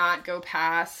that does not go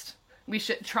past, we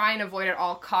should try and avoid at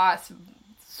all costs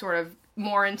sort of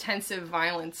more intensive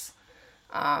violence,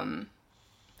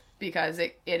 because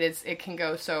it can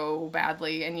go so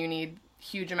badly, and you need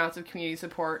huge amounts of community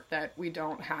support that we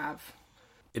don't have.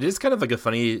 It is kind of like a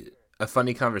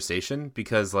funny conversation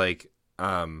because, like,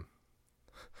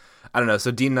 I don't know.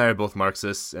 So Dean and I are both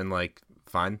Marxists, and, like,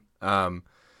 fine. And,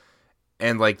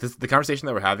 like, the conversation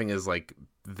that we're having is, like,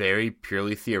 very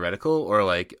purely theoretical,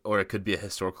 or it could be a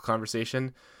historical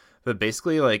conversation. But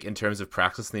basically, like, in terms of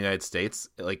praxis in the United States,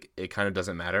 like, it kind of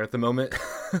doesn't matter at the moment.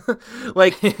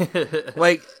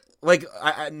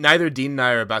 Neither Dean and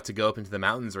I are about to go up into the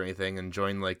mountains or anything and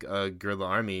join, like, a guerrilla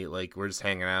army. Like, we're just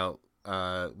hanging out,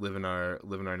 living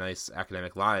our nice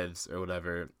academic lives or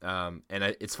whatever.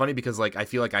 It's funny because, like, I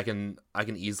feel like I can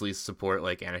easily support,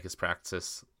 like, anarchist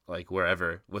practice, like,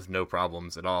 wherever with no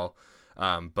problems at all.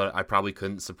 But I probably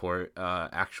couldn't support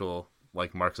actual,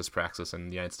 like, Marxist praxis in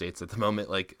the United States at the moment,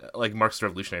 like Marxist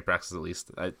revolutionary praxis, at least.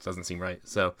 It doesn't seem right.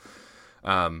 So,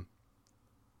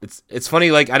 it's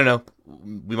funny, like, I don't know,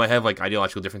 we might have, like,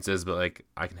 ideological differences, but, like,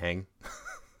 I can hang.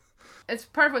 It's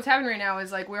part of what's happening right now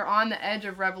is, like, we're on the edge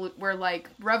of where, like,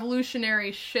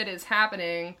 revolutionary shit is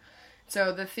happening,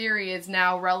 so the theory is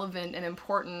now relevant and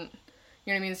important,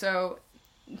 you know what I mean? So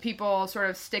people sort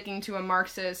of sticking to a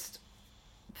Marxist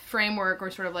framework,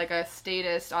 or sort of like a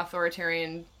statist,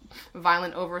 authoritarian,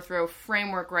 violent overthrow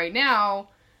framework right now,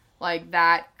 like,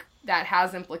 that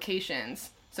has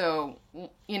implications. So,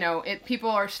 you know, people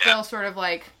are still sort of,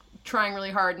 like, trying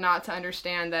really hard not to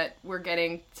understand that we're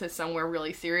getting to somewhere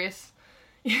really serious.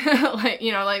 Like,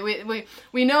 you know, like,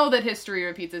 we know that history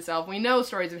repeats itself. We know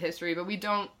stories of history, but we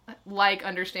don't like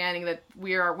understanding that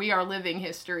we are living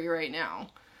history right now,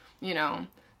 you know?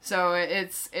 So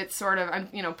it's sort of,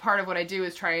 you know, part of what I do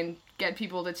is try and get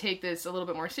people to take this a little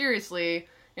bit more seriously,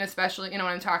 and especially, you know,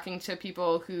 when I'm talking to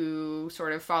people who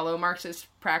sort of follow Marxist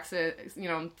praxis, you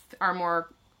know, are more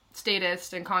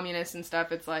statist and communist and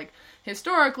stuff. It's like,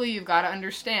 historically, you've got to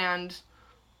understand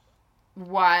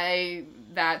why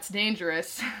that's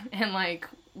dangerous, and, like,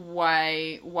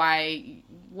 why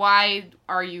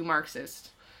are you Marxist?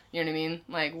 You know what I mean?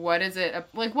 Like, what is it,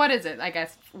 I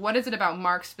guess, what is it about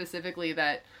Marx specifically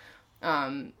that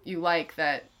you like,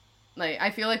 that, like,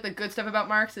 I feel like the good stuff about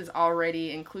Marx is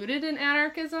already included in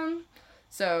anarchism,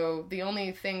 so the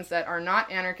only things that are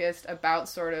not anarchist about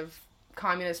sort of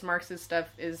communist Marxist stuff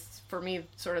is, for me,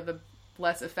 sort of the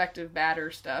less effective,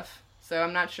 badder stuff. So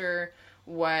I'm not sure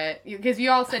what, because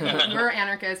you all said you're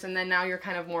anarchist, and then now you're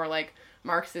kind of more, like,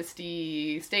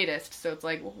 Marxist-y statist, so it's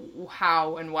like,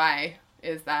 how and why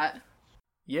is that?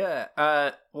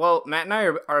 Yeah, well, Matt and I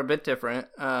are a bit different.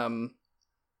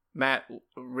 Matt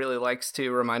really likes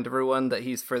to remind everyone that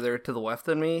he's further to the left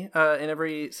than me in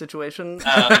every situation.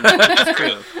 That's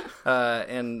true.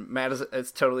 And Matt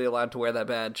is totally allowed to wear that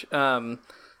badge. It's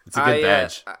a good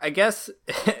badge. I guess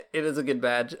it is a good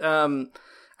badge.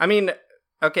 I mean,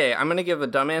 okay, I'm going to give a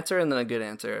dumb answer and then a good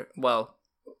answer. Well,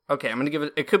 okay, I'm going to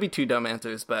give it could be two dumb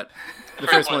answers, but the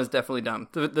first one is definitely dumb.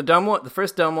 The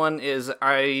first dumb one is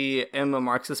I am a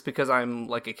Marxist because I'm,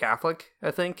 like, a Catholic,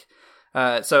 I think.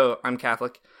 So I'm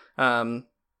Catholic.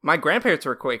 My grandparents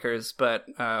were Quakers, but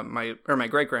my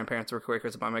great-grandparents were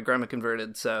Quakers, but my grandma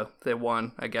converted, so they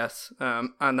won, I guess,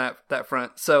 on that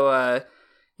front. So,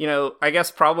 you know, I guess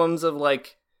problems of,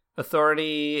 like,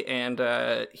 authority and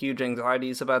huge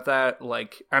anxieties about that,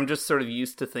 like, I'm just sort of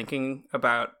used to thinking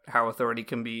about how authority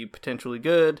can be potentially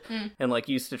good, and, like,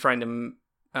 used to trying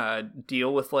to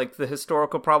deal with, like, the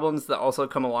historical problems that also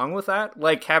come along with that.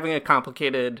 Like, having a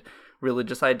complicated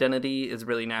religious identity is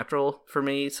really natural for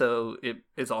me, so it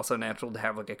is also natural to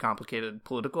have, like, a complicated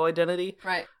political identity.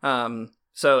 Right.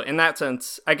 So in that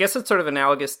sense, I guess it's sort of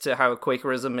analogous to how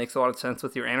Quakerism makes a lot of sense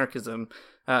with your anarchism.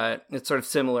 It's sort of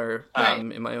similar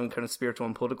in my own kind of spiritual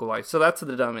and political life. So that's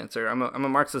the dumb answer. I'm a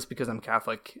Marxist because I'm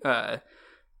Catholic.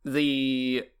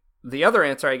 The other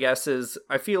answer, I guess, is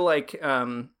I feel like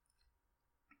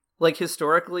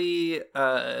historically,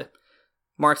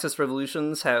 Marxist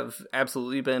revolutions have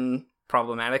absolutely been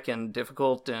problematic and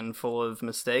difficult and full of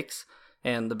mistakes,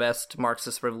 and the best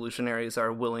Marxist revolutionaries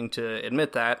are willing to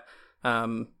admit that.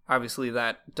 I obviously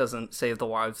that doesn't save the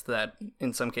lives that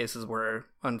in some cases were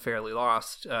unfairly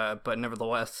lost, but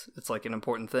nevertheless, it's like an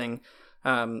important thing.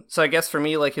 So I guess for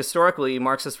me, like historically,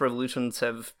 Marxist revolutions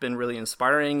have been really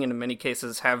inspiring, and in many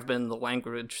cases have been the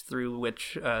language through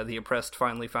which the oppressed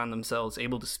finally found themselves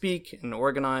able to speak and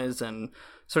organize and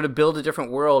sort of build a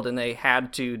different world, and they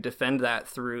had to defend that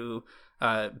through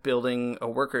building a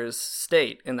workers'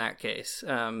 state in that case.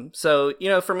 So, you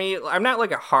know, for me, I'm not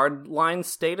like a hardline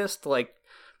statist. Like,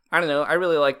 I don't know, I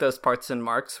really like those parts in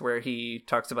Marx where he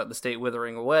talks about the state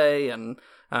withering away, and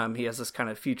he has this kind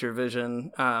of future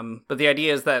vision. But the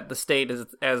idea is that the state is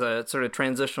as a sort of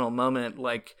transitional moment,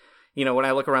 like, you know, when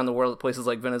I look around the world at places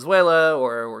like Venezuela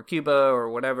or Cuba or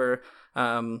whatever,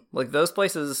 like those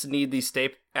places need these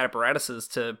state apparatuses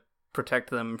to protect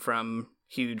them from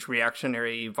huge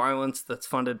reactionary violence that's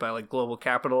funded by like global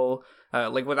capital.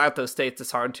 Like without those states,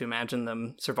 it's hard to imagine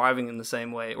them surviving in the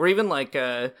same way. Or even like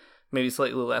maybe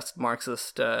slightly less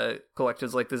Marxist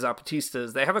collectives like the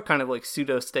Zapatistas, they have a kind of like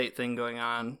pseudo-state thing going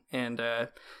on. And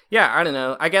yeah, I don't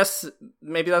know. I guess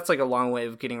maybe that's like a long way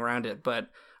of getting around it. But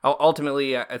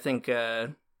ultimately, I think,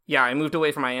 yeah, I moved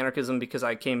away from my anarchism because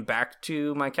I came back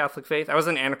to my Catholic faith. I was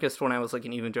an anarchist when I was like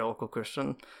an evangelical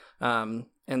Christian.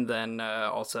 And then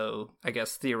also, I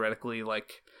guess, theoretically,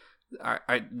 like,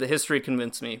 the history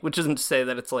convinced me, which isn't to say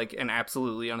that it's like an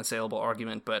absolutely unassailable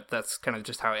argument, but that's kind of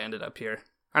just how I ended up here.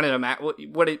 I don't know, Matt,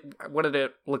 what did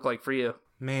it look like for you?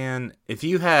 Man, if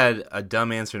you had a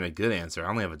dumb answer and a good answer, I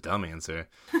only have a dumb answer.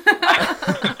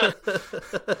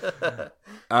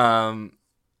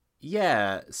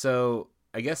 Yeah, so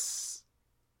I guess,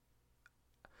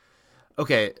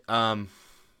 okay,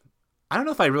 I don't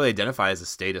know if I really identify as a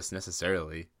statist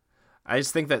necessarily. I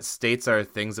just think that states are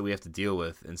things that we have to deal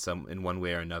with in one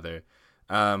way or another.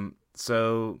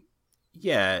 So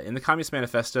yeah, in the Communist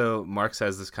Manifesto, Marx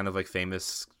has this kind of like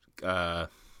famous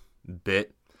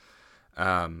bit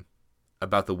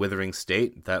about the withering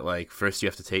state, that like first you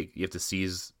have to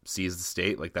seize the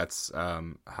state. Like that's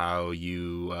how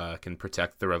you can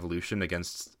protect the revolution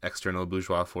against external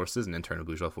bourgeois forces and internal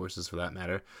bourgeois forces for that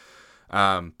matter.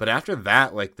 But after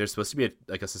that, like there's supposed to be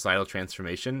a societal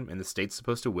transformation, and the state's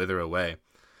supposed to wither away.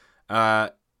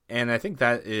 And I think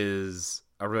that is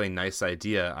a really nice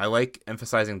idea. I like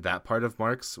emphasizing that part of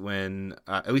Marx when,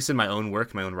 at least in my own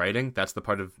work, my own writing, that's the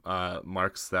part of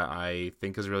Marx that I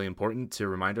think is really important to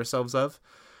remind ourselves of.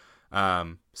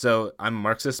 So I'm a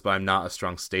Marxist, but I'm not a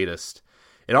strong statist.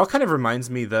 It all kind of reminds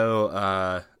me, though,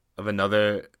 of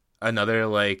another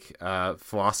like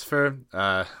philosopher,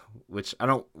 which I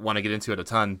don't want to get into it a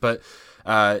ton, but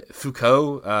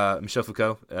Foucault, Michel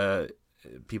Foucault,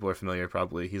 people are familiar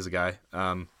probably. He's a guy.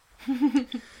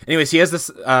 Anyways, he has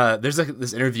this. There's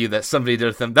this interview that somebody did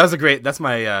with him. That's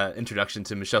my introduction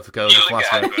to Michel Foucault as a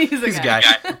philosopher. He's a guy.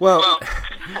 Well,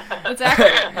 that's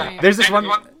accurate. I mean, there's this one.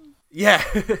 Yeah.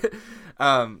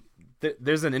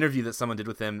 There's an interview that someone did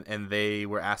with him, and they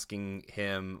were asking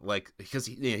him, like, because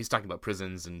he's talking about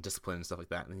prisons and discipline and stuff like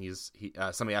that, and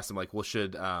somebody asked him, like, well,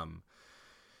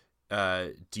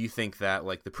 do you think that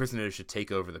like the prisoners should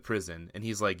take over the prison? And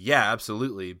he's like, yeah,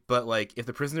 absolutely, but like if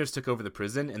the prisoners took over the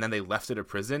prison and then they left it a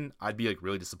prison, I'd be like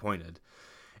really disappointed.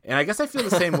 And I guess I feel the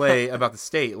same way about the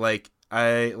state. Like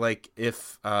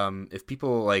if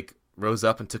people like rose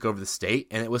up and took over the state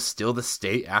and it was still the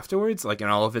state afterwards, like in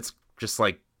all of its just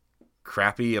like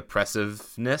crappy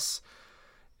oppressiveness,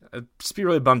 I'd just be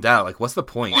really bummed out. Like, what's the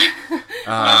point?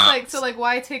 So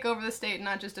why take over the state and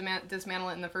not just dismantle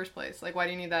it in the first place? Like, why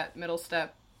do you need that middle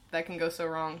step that can go so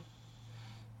wrong?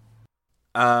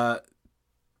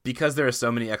 Because there are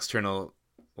so many external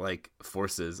like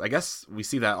forces. I guess we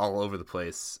see that all over the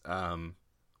place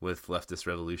with leftist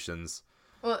revolutions.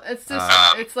 Well, it's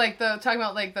just it's like talking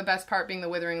about like the best part being the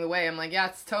withering of the way. I'm like, yeah,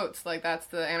 it's totes. Like that's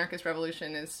the anarchist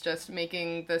revolution, is just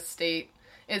making the state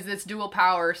is this dual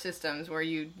power systems where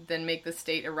you then make the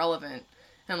state irrelevant.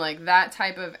 And like that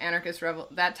type of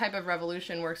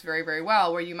revolution works very, very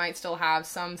well, where you might still have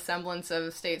some semblance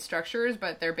of state structures,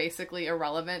 but they're basically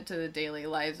irrelevant to the daily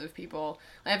lives of people.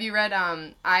 Have you read,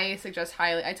 I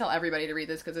tell everybody to read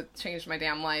this because it changed my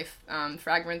damn life,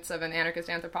 Fragments of an Anarchist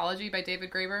Anthropology by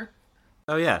David Graeber?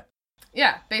 Oh, yeah.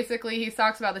 Yeah, basically he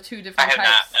talks about the two different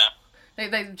types.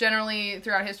 They generally,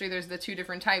 throughout history, there's the two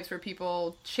different types where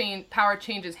power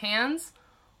changes hands,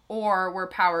 or where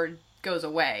power goes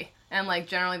away. And, like,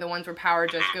 generally the ones where power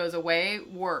just goes away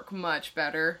work much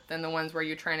better than the ones where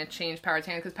you're trying to change power's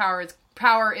hand, because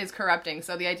power is corrupting.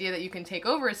 So the idea that you can take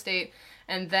over a state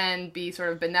and then be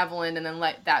sort of benevolent and then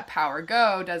let that power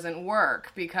go doesn't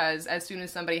work, because as soon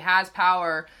as somebody has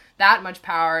power, that much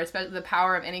power, especially the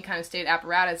power of any kind of state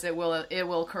apparatus, it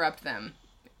will corrupt them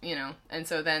and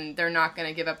so then they're not going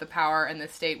to give up the power, and the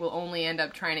state will only end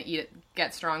up trying to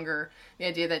get stronger. The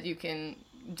idea that you can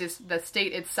the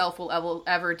state itself will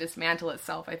ever dismantle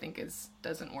itself, I think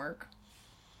doesn't work.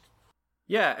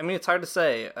 Yeah, I mean, it's hard to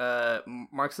say.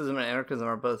 Marxism and anarchism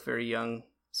are both very young,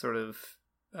 sort of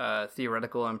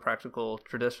theoretical and practical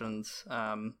traditions.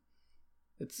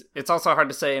 It's also hard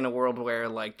to say in a world where,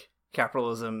 like,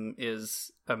 capitalism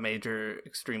is a major,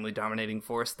 extremely dominating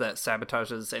force that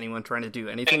sabotages anyone trying to do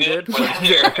anything good, whether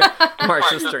they're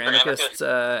Marxists or anarchists,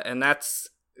 and that's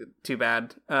too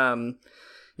bad.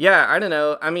 Yeah, I don't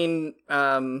know. I mean,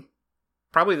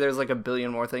 probably there's like a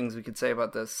billion more things we could say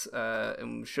about this,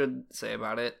 and we should say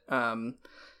about it.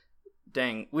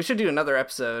 Dang, we should do another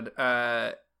episode.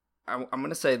 I'm going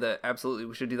to say that absolutely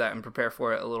we should do that and prepare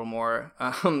for it a little more.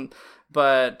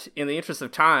 But in the interest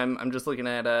of time, I'm just looking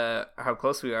at how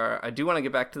close we are. I do want to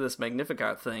get back to this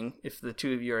Magnificat thing, if the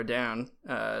two of you are down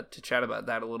to chat about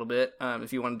that a little bit.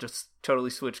 If you want to just totally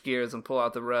switch gears and pull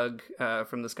out the rug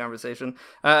from this conversation.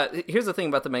 Here's the thing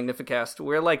about the Magnificast.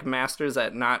 We're like masters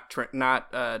at not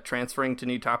transferring to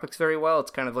new topics very well.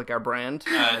 It's kind of like our brand.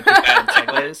 Just bad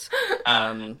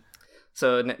segues.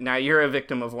 So now you're a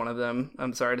victim of one of them,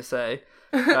 I'm sorry to say.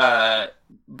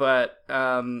 But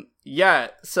yeah,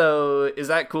 so is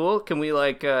that cool? Can we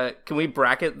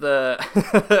bracket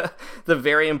the the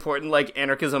very important like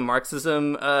anarchism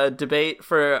Marxism debate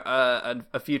for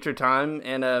a future time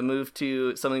and move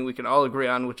to something we can all agree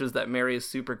on, which is that Mary is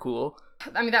super cool?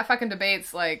 I mean, that fucking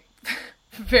debate's like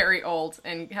very old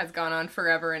and has gone on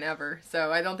forever and ever.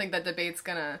 So I don't think that debate's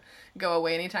gonna go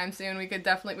away anytime soon. We could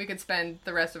spend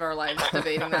the rest of our lives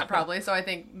debating that probably. So I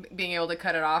think being able to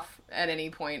cut it off at any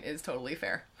point is totally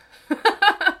fair.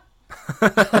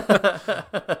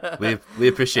 we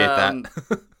appreciate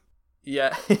that.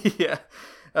 Yeah. Yeah.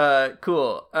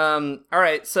 Cool. All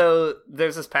right. So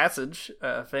there's this passage,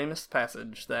 a famous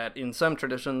passage that in some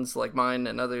traditions like mine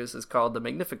and others is called the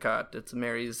Magnificat. It's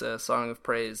Mary's song of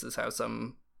praise is how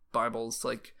some Bibles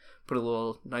like put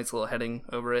a nice little heading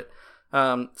over it.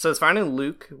 So it's found in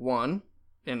Luke 1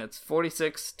 and it's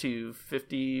 46 to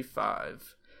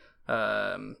 55.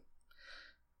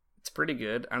 It's pretty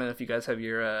good. I don't know if you guys have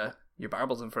your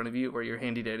Bibles in front of you or your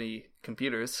handy dandy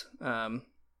computers.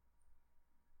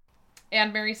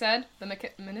 And Mary said, the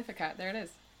Magnificat. There it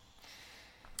is.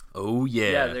 Oh,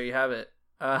 yeah. Yeah, there you have it.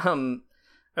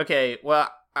 Okay, well,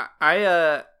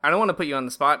 I don't want to put you on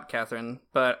the spot, Catherine,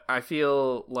 but I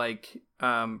feel like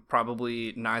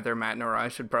probably neither Matt nor I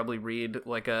should probably read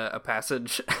like a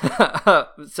passage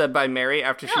said by Mary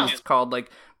after she's called like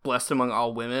blessed among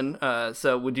all women.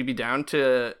 So would you be down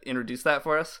to introduce that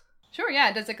for us? Sure,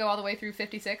 yeah. Does it go all the way through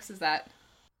 56? Is that...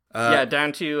 yeah,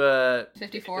 down to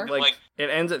 54. Like it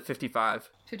ends at 55.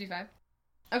 55.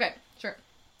 Okay, sure.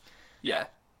 Yeah.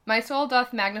 My soul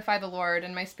doth magnify the Lord,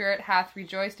 and my spirit hath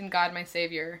rejoiced in God my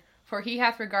Saviour. For he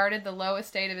hath regarded the low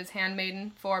estate of his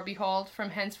handmaiden. For, behold,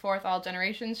 from henceforth all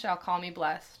generations shall call me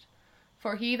blessed.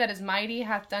 For he that is mighty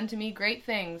hath done to me great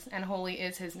things, and holy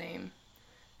is his name.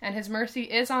 And his mercy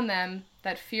is on them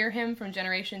that fear him from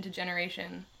generation to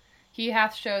generation. He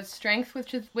hath showed strength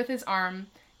with his arm.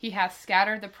 He hath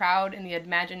scattered the proud in the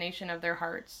imagination of their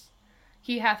hearts.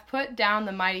 He hath put down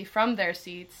the mighty from their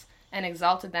seats, and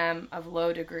exalted them of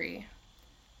low degree.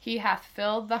 He hath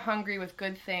filled the hungry with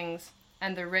good things,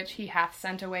 and the rich he hath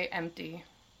sent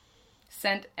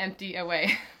empty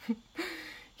away.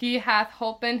 He hath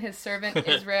holpen his servant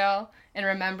Israel in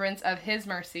remembrance of his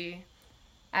mercy,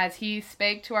 as he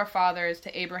spake to our fathers,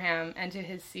 to Abraham, and to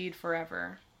his seed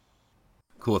forever.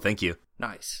 Cool, thank you.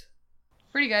 Nice.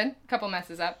 Pretty good. A couple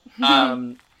messes up.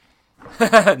 No,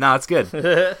 it's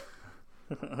good.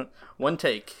 One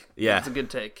take. Yeah. It's a good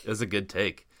take. It was a good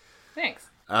take. Thanks.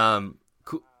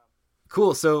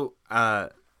 Cool. So,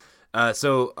 the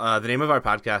name of our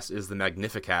podcast is the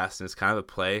Magnificast, and it's kind of a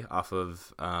play off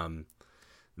of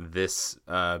this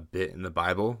bit in the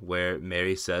Bible where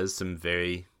Mary says some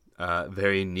very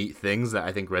neat things that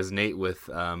I think resonate with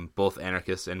both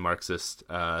anarchist and Marxist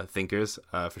thinkers,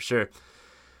 for sure.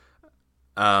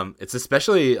 It's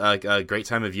especially a great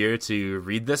time of year to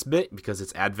read this bit because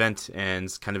it's Advent and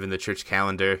it's kind of in the church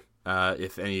calendar.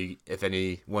 If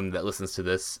anyone that listens to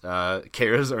this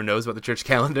cares or knows about the church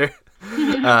calendar,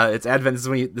 it's Advent.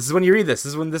 This is when you read this.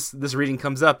 This is when this reading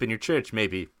comes up in your church.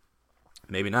 Maybe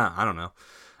not. I don't know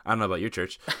about your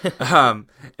church.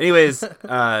 Anyways,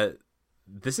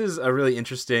 this is a really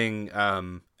interesting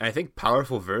and I think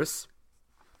powerful verse.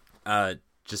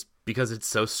 Just because it's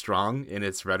so strong in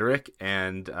its rhetoric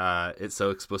and it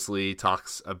so explicitly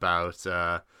talks about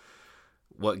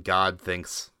what God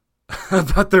thinks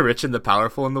about the rich and the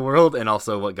powerful in the world, and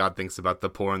also what God thinks about the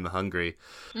poor and the hungry.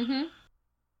 Mm-hmm.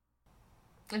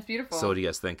 It's beautiful. So what do you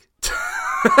guys think?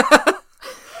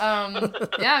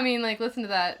 Yeah, I mean, like, listen to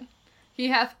that. He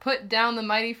hath put down the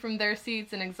mighty from their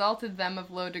seats and exalted them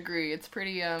of low degree. It's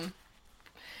pretty, how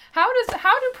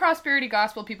do prosperity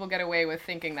gospel people get away with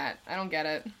thinking that? I don't get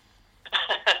it.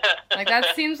 Like, that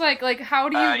seems like, how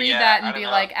do you read that and be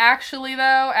know. Like, actually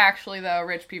though,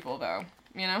 rich people though,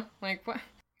 you know? Like, what?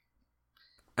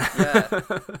 Yeah.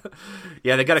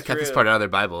 Yeah, they gotta cut this part out of their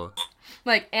Bible.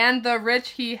 Like, and the rich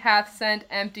he hath sent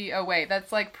empty away.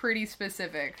 That's, like, pretty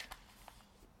specific.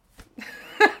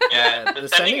 Yeah, the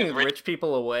sending rich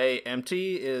people away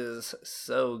empty is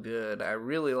so good. I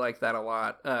really like that a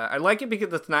lot. I like it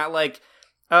because it's not like,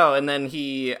 oh, and then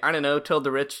he, I don't know, told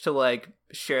the rich to, like,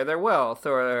 share their wealth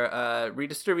or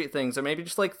redistribute things, or maybe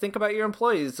just, like, think about your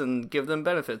employees and give them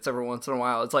benefits every once in a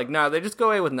while. It's like, no, they just go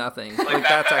away with nothing. Like,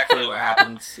 that's actually what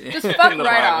happens. Just fuck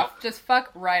right off. Just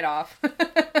fuck right off.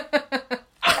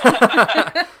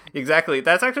 Exactly.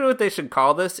 That's actually what they should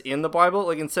call this in the Bible.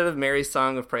 Like, instead of Mary's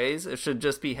Song of Praise, it should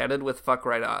just be headed with fuck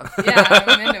right off. Yeah,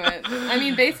 I'm into it. I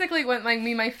mean, basically, what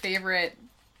my favorite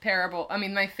parable,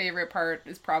 my favorite part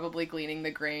is probably gleaning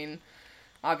the grain.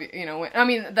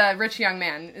 The rich young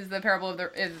man is the parable of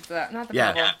the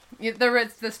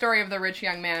story of the rich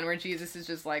young man, where Jesus is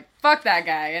just like, fuck that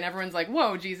guy, and everyone's like,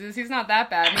 whoa, Jesus, he's not that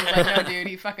bad. And he's like, no, dude,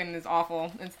 he fucking is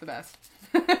awful. It's the best.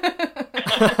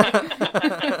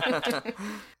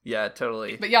 Yeah,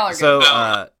 totally. But y'all are good. So,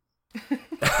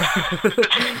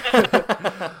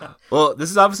 well, this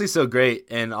is obviously so great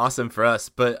and awesome for us,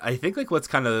 but I think, like, what's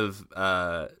kind of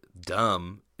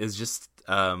dumb is just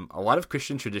a lot of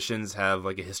Christian traditions have,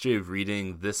 like, a history of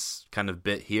reading this kind of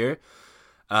bit here,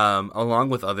 along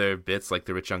with other bits like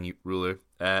the rich young ruler,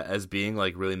 as being,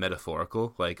 like, really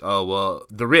metaphorical. Like, oh, well,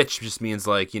 the rich just means,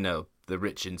 like, you know, the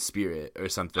rich in spirit or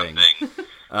something.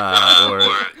 But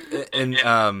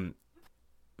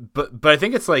I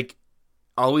think it's, like,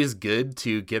 always good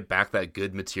to get back that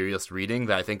good materialist reading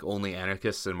that I think only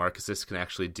anarchists and Marxists can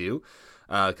actually do,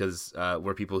 because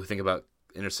we're people who think about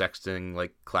intersecting,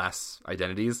 like, class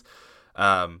identities.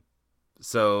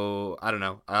 So I don't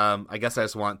know. I guess I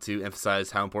just want to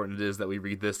emphasize how important it is that we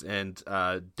read this and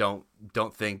don't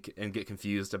think and get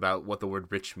confused about what the word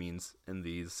rich means in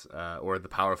these, or the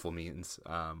powerful means,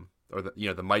 or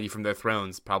the mighty from their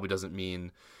thrones probably doesn't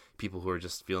mean people who are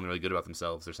just feeling really good about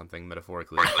themselves or something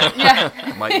metaphorically. Yeah.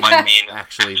 might mean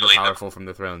actually the powerful from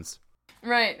the thrones.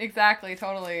 Right, exactly,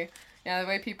 totally. Yeah, the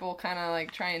way people kind of,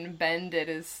 like, try and bend it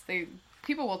is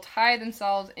people will tie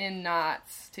themselves in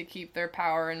knots to keep their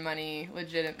power and money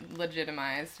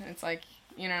legitimized. It's like,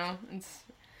 you know, it's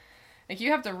like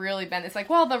you have to really bend. It's like,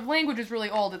 well, the language is really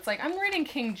old. It's like, I'm reading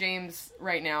King James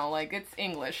right now. Like, it's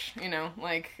English, you know?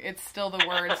 Like, it's still the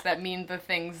words that mean the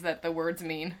things that the words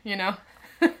mean, you know?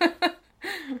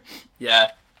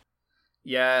 Yeah.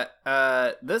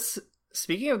 This,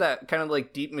 speaking of that kind of,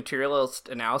 like, deep materialist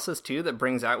analysis too that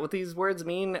brings out what these words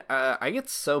mean, I get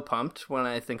so pumped when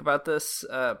I think about this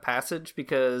passage,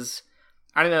 because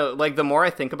I don't know, like, the more I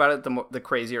think about it, the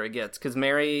crazier it gets, because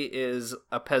Mary is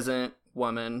a peasant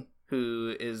woman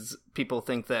who is, people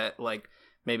think that, like,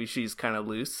 maybe she's kind of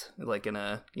loose, like, in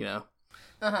a, you know,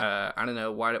 I don't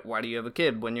know, why do you have a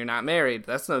kid when you're not married?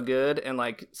 That's no good. And,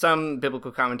 like, some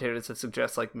biblical commentators have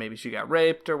suggested, like, maybe she got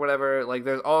raped or whatever. Like,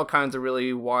 there's all kinds of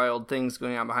really wild things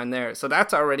going on behind there. So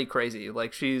that's already crazy.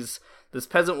 Like, she's this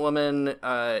peasant woman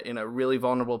in a really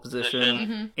vulnerable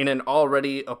position in an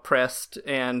already oppressed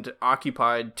and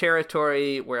occupied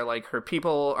territory where, like, her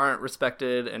people aren't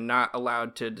respected and not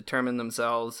allowed to determine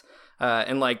themselves.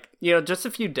 And, like, you know, just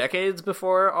a few decades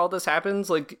before all this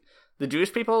happens, like, the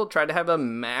Jewish people tried to have a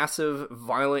massive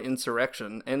violent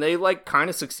insurrection, and they, like,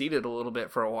 kind of succeeded a little bit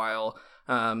for a while.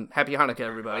 Happy Hanukkah,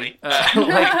 everybody.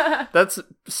 Like, that's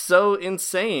so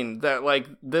insane that, like,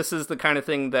 this is the kind of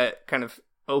thing that kind of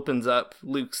opens up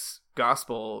Luke's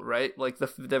gospel, right? Like,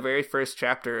 the very first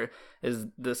chapter is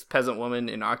this peasant woman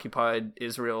in occupied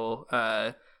Israel,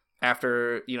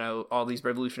 after, you know, all these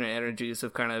revolutionary energies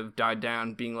have kind of died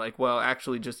down, being like, well,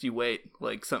 actually, just you wait,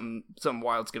 like, something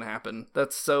wild's gonna happen.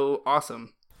 That's so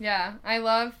awesome. Yeah, I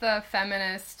love the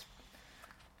feminist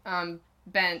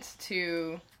bent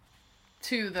to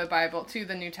the Bible, to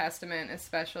the New Testament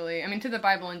especially. I mean, to the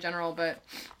Bible in general, but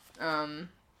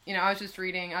you know, I was just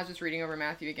reading over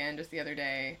Matthew again just the other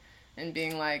day, and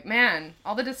being like, man,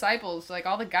 all the disciples, like,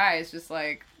 all the guys just,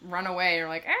 like, run away, and are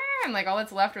like, and, like, all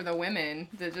that's left are the women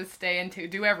to just stay and to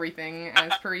do everything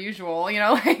as per usual, you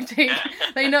know, like,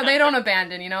 they know they don't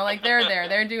abandon, you know, like,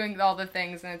 they're doing all the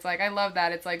things, and it's like, I love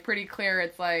that. It's, like, pretty clear.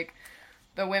 It's like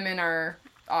the women are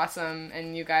awesome,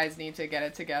 and you guys need to get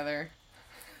it together.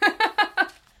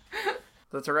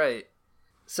 That's right.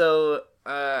 So,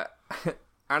 I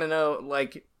don't know,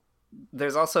 like,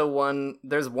 there's one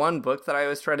book that I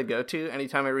always try to go to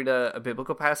anytime I read a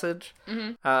biblical passage.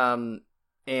 Mm-hmm.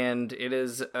 And it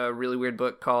is a really weird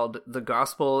book called The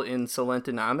Gospel in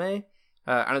Solentiname.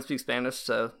 I don't speak Spanish,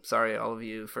 so sorry all of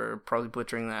you for probably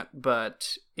butchering that.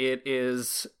 But it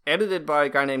is edited by a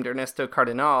guy named Ernesto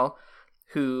Cardenal,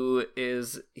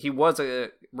 he was a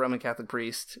Roman Catholic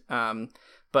priest,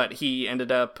 but he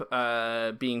ended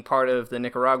up being part of the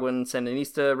Nicaraguan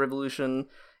Sandinista revolution.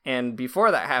 And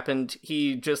before that happened,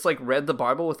 he just like read the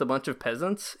Bible with a bunch of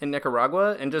peasants in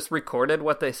Nicaragua and just recorded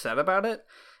what they said about it.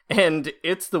 And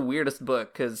it's the weirdest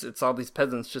book because it's all these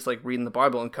peasants just like reading the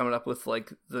Bible and coming up with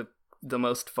like the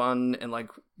most fun and like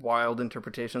wild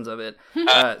interpretations of it.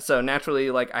 So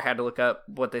naturally, like I had to look up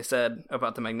what they said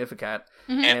about the Magnificat.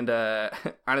 Mm-hmm. And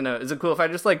I don't know, is it cool if I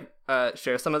just like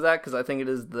share some of that? Because I think it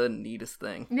is the neatest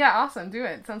thing. Yeah, awesome. Do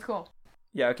it. Sounds cool.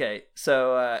 Yeah, okay.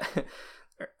 So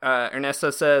Ernesto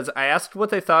says, I asked what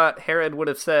they thought Herod would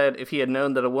have said if he had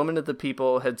known that a woman of the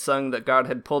people had sung that God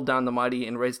had pulled down the mighty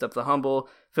and raised up the humble,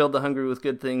 filled the hungry with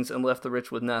good things, and left the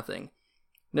rich with nothing.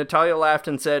 Natalia laughed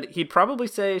and said he'd probably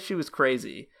say she was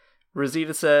crazy.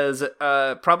 Rosita says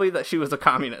probably that she was a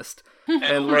communist.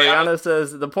 And Loriano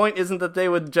says the point isn't that they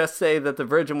would just say that the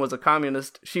Virgin was a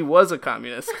communist. She was a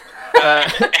communist.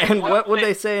 And what would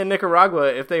they say in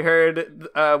Nicaragua if they heard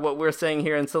what we're saying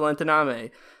here in Solentiname?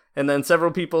 And then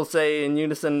several people say in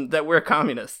unison that we're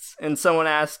communists. And someone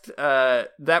asked,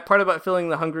 that part about filling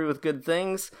the hungry with good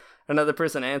things? Another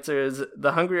person answers,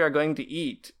 the hungry are going to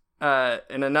eat.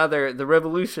 And another, the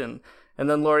revolution. And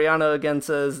then Loriano again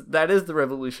says, that is the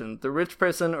revolution. The rich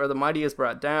person or the mighty is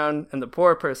brought down, and the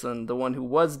poor person, the one who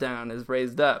was down, is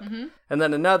raised up. Mm-hmm. And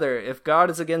then another, if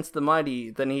God is against the mighty,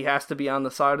 then he has to be on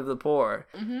the side of the poor.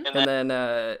 Mm-hmm. And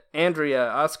then Andrea,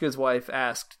 Oscar's wife,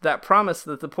 asked, that promise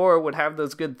that the poor would have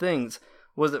those good things,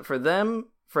 was it for them,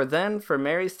 for then, for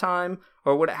Mary's time,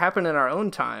 or would it happen in our own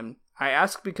time? I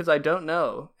ask because I don't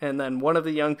know. And then one of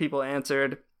the young people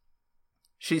answered,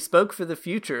 she spoke for the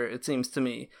future, it seems to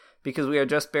me, because we are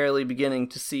just barely beginning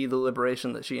to see the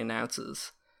liberation that she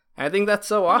announces. And I think that's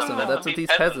so awesome. That's what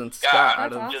these peasants got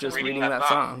out of just reading that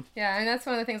song. Yeah, and that's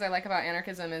one of the things I like about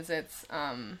anarchism is its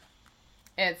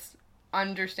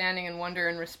understanding and wonder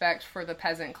and respect for the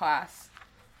peasant class.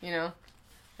 You know,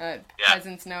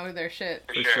 peasants know their shit,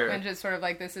 for sure. And just sort of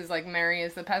like this is like Mary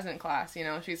is the peasant class. You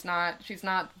know, she's not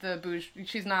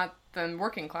the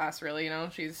working class really. You know,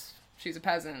 she's a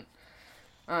peasant.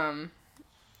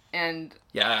 And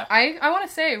yeah, I want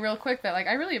to say real quick that like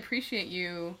I really appreciate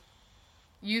you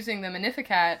using the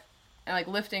Magnificat and like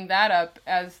lifting that up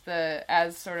as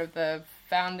sort of the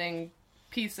founding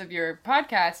piece of your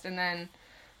podcast, and then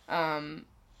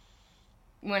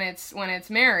when it's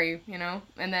Mary, you know,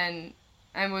 and then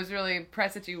I was really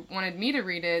impressed that you wanted me to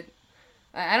read it.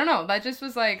 I don't know. That just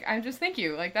was like, thank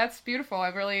you. Like, that's beautiful. I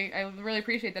really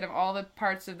appreciate that of all the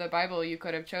parts of the Bible you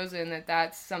could have chosen,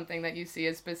 that's something that you see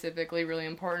as specifically really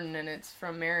important, and it's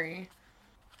from Mary.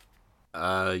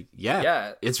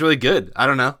 Yeah. It's really good. I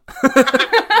don't know.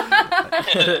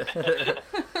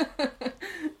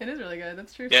 It is really good.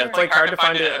 That's true. Yeah, it's like hard to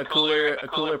find a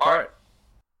cooler part.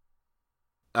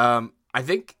 I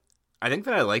think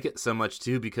that I like it so much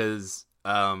too because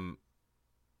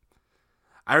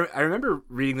I remember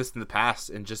reading this in the past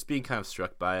and just being kind of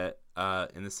struck by it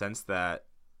in the sense that,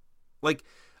 like,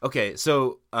 okay,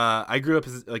 so I grew up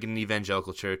as like in an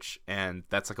evangelical church, and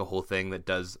that's like a whole thing that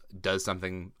does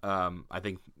something I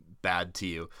think bad to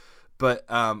you. But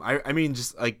I mean,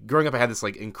 just like growing up, I had this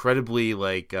like incredibly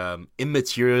like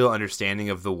immaterial understanding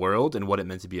of the world and what it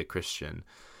meant to be a Christian.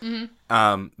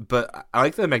 Mm-hmm. But I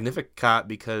like the Magnificat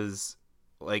because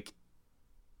like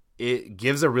it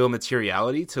gives a real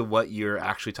materiality to what you're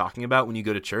actually talking about when you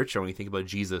go to church or when you think about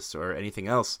Jesus or anything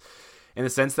else, in the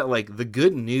sense that like the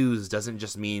good news doesn't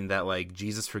just mean that like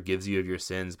Jesus forgives you of your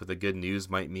sins, but the good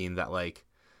news might mean that like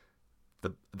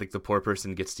the poor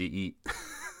person gets to eat.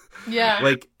 Yeah.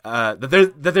 Like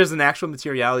that there's an actual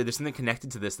materiality. There's something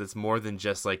connected to this that's more than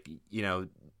just like, you know,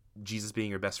 Jesus being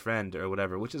your best friend or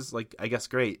whatever, which is like, I guess,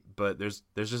 great, but there's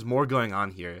just more going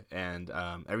on here, and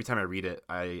every time I read it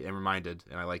I am reminded,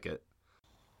 and I like it.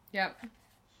 Yep,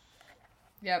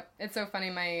 it's so funny.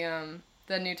 My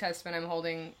the New Testament I'm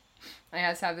holding, I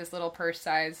have this little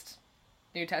purse-sized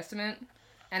New Testament,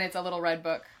 and it's a little red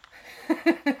book.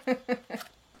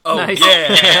 Oh, nice.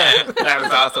 Yeah. That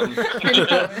was awesome.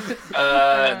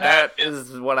 That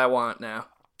is what I want now.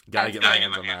 Gotta get my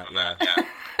hands on that.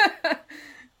 Yeah.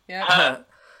 Yeah.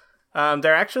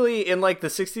 They're actually in like the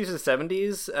 60s or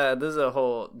 70s. This is a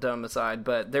whole dumb aside,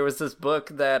 but there was this book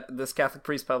that this Catholic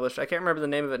priest published. I can't remember the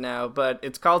name of it now, but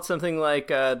it's called something like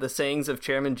The Sayings of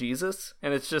Chairman Jesus,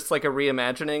 and it's just like a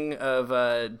reimagining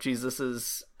of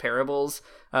Jesus's parables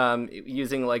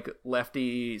using like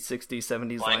lefty 60s,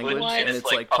 70s language, and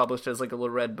it's like published as like a little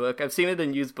red book. I've seen it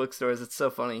in used bookstores. It's so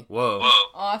funny. Whoa.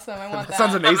 Awesome, I want that.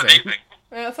 Sounds amazing.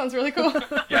 Yeah, that sounds really cool.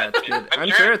 Yeah, it's good.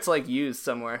 I'm sure it's like used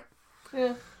somewhere.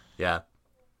 Yeah.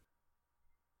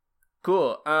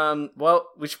 Cool. Well,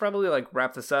 we should probably like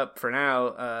wrap this up for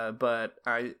now. But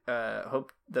I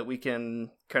hope that we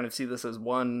can kind of see this as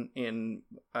one in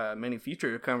many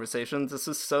future conversations. This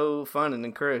is so fun and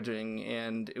encouraging,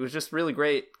 and it was just really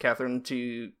great, Catherine,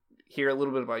 to hear a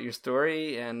little bit about your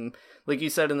story. And like you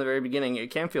said in the very beginning, it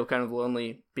can feel kind of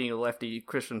lonely being a lefty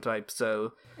Christian type.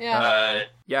 So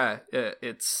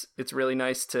it's really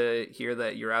nice to hear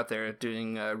that you're out there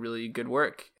doing really good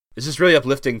work. It's just really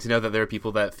uplifting to know that there are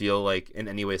people that feel like in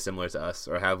any way similar to us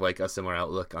or have like a similar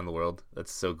outlook on the world.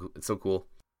 It's so cool.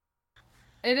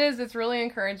 It is. It's really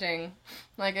encouraging.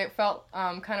 Like, it felt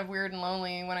kind of weird and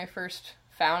lonely when I first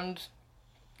found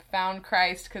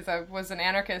Christ, because I was an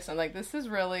anarchist. I'm like, this is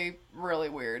really, really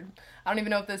weird. I don't even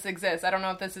know if this exists. I don't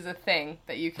know if this is a thing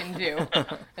that you can do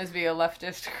as be a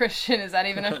leftist Christian. Is that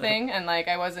even a thing? And like,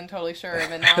 I wasn't totally sure.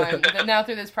 But now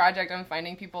through this project, I'm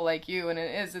finding people like you, and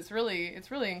it's really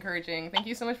encouraging. Thank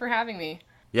you so much for having me.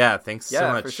 Yeah, thanks so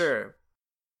much. Yeah, for sure.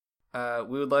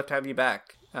 We would love to have you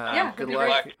back. Good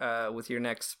luck with your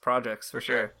next projects, for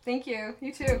sure. Thank you.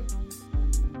 You too.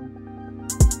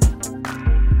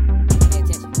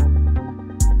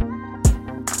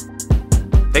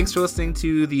 Thanks for listening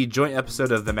to the joint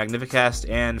episode of the Magnificast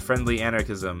and Friendly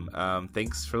Anarchism.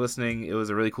 Thanks for listening. It was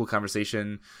a really cool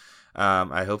conversation.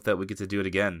 I hope that we get to do it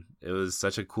again. It was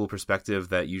such a cool perspective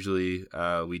that usually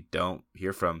we don't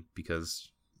hear from because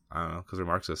we're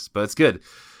Marxists, but it's good.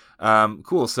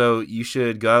 Cool. So you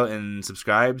should go and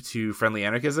subscribe to Friendly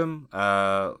Anarchism.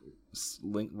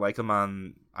 Like them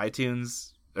on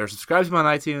iTunes, or subscribe to them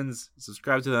on iTunes.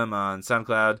 Subscribe to them on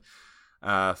SoundCloud.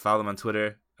 Follow them on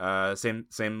Twitter.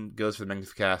 Same goes for the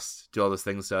Magnificast. Do all those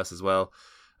things to us as well.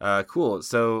 Cool.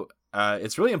 So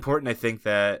it's really important, I think,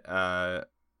 that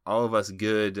all of us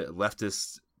good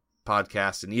leftist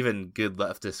podcasts and even good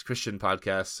leftist Christian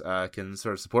podcasts can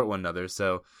sort of support one another.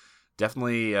 So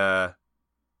definitely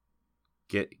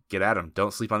get at them.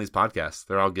 Don't sleep on these podcasts.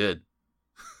 They're all good.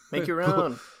 Make your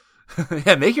own.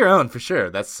 Yeah, make your own for sure.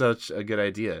 That's such a good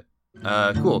idea.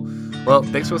 Cool. Well,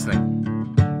 thanks for listening.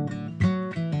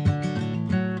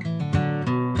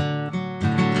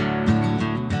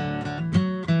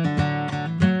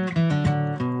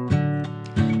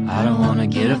 I don't wanna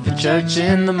get up for church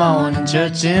in the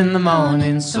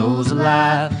morning, souls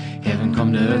alive. Heaven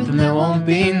come to earth and there won't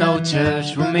be no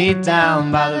church. We'll meet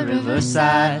down by the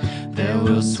riverside. There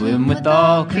we'll swim with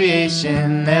all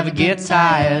creation. Never get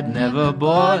tired, never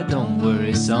bored. Don't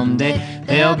worry, someday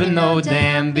there'll be no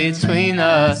dam between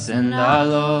us and our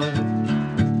Lord.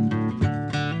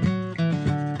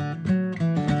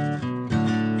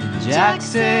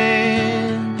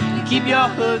 Jackson, keep your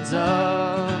hoods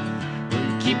up.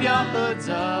 Keep your hoods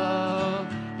up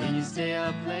and you stay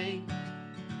up.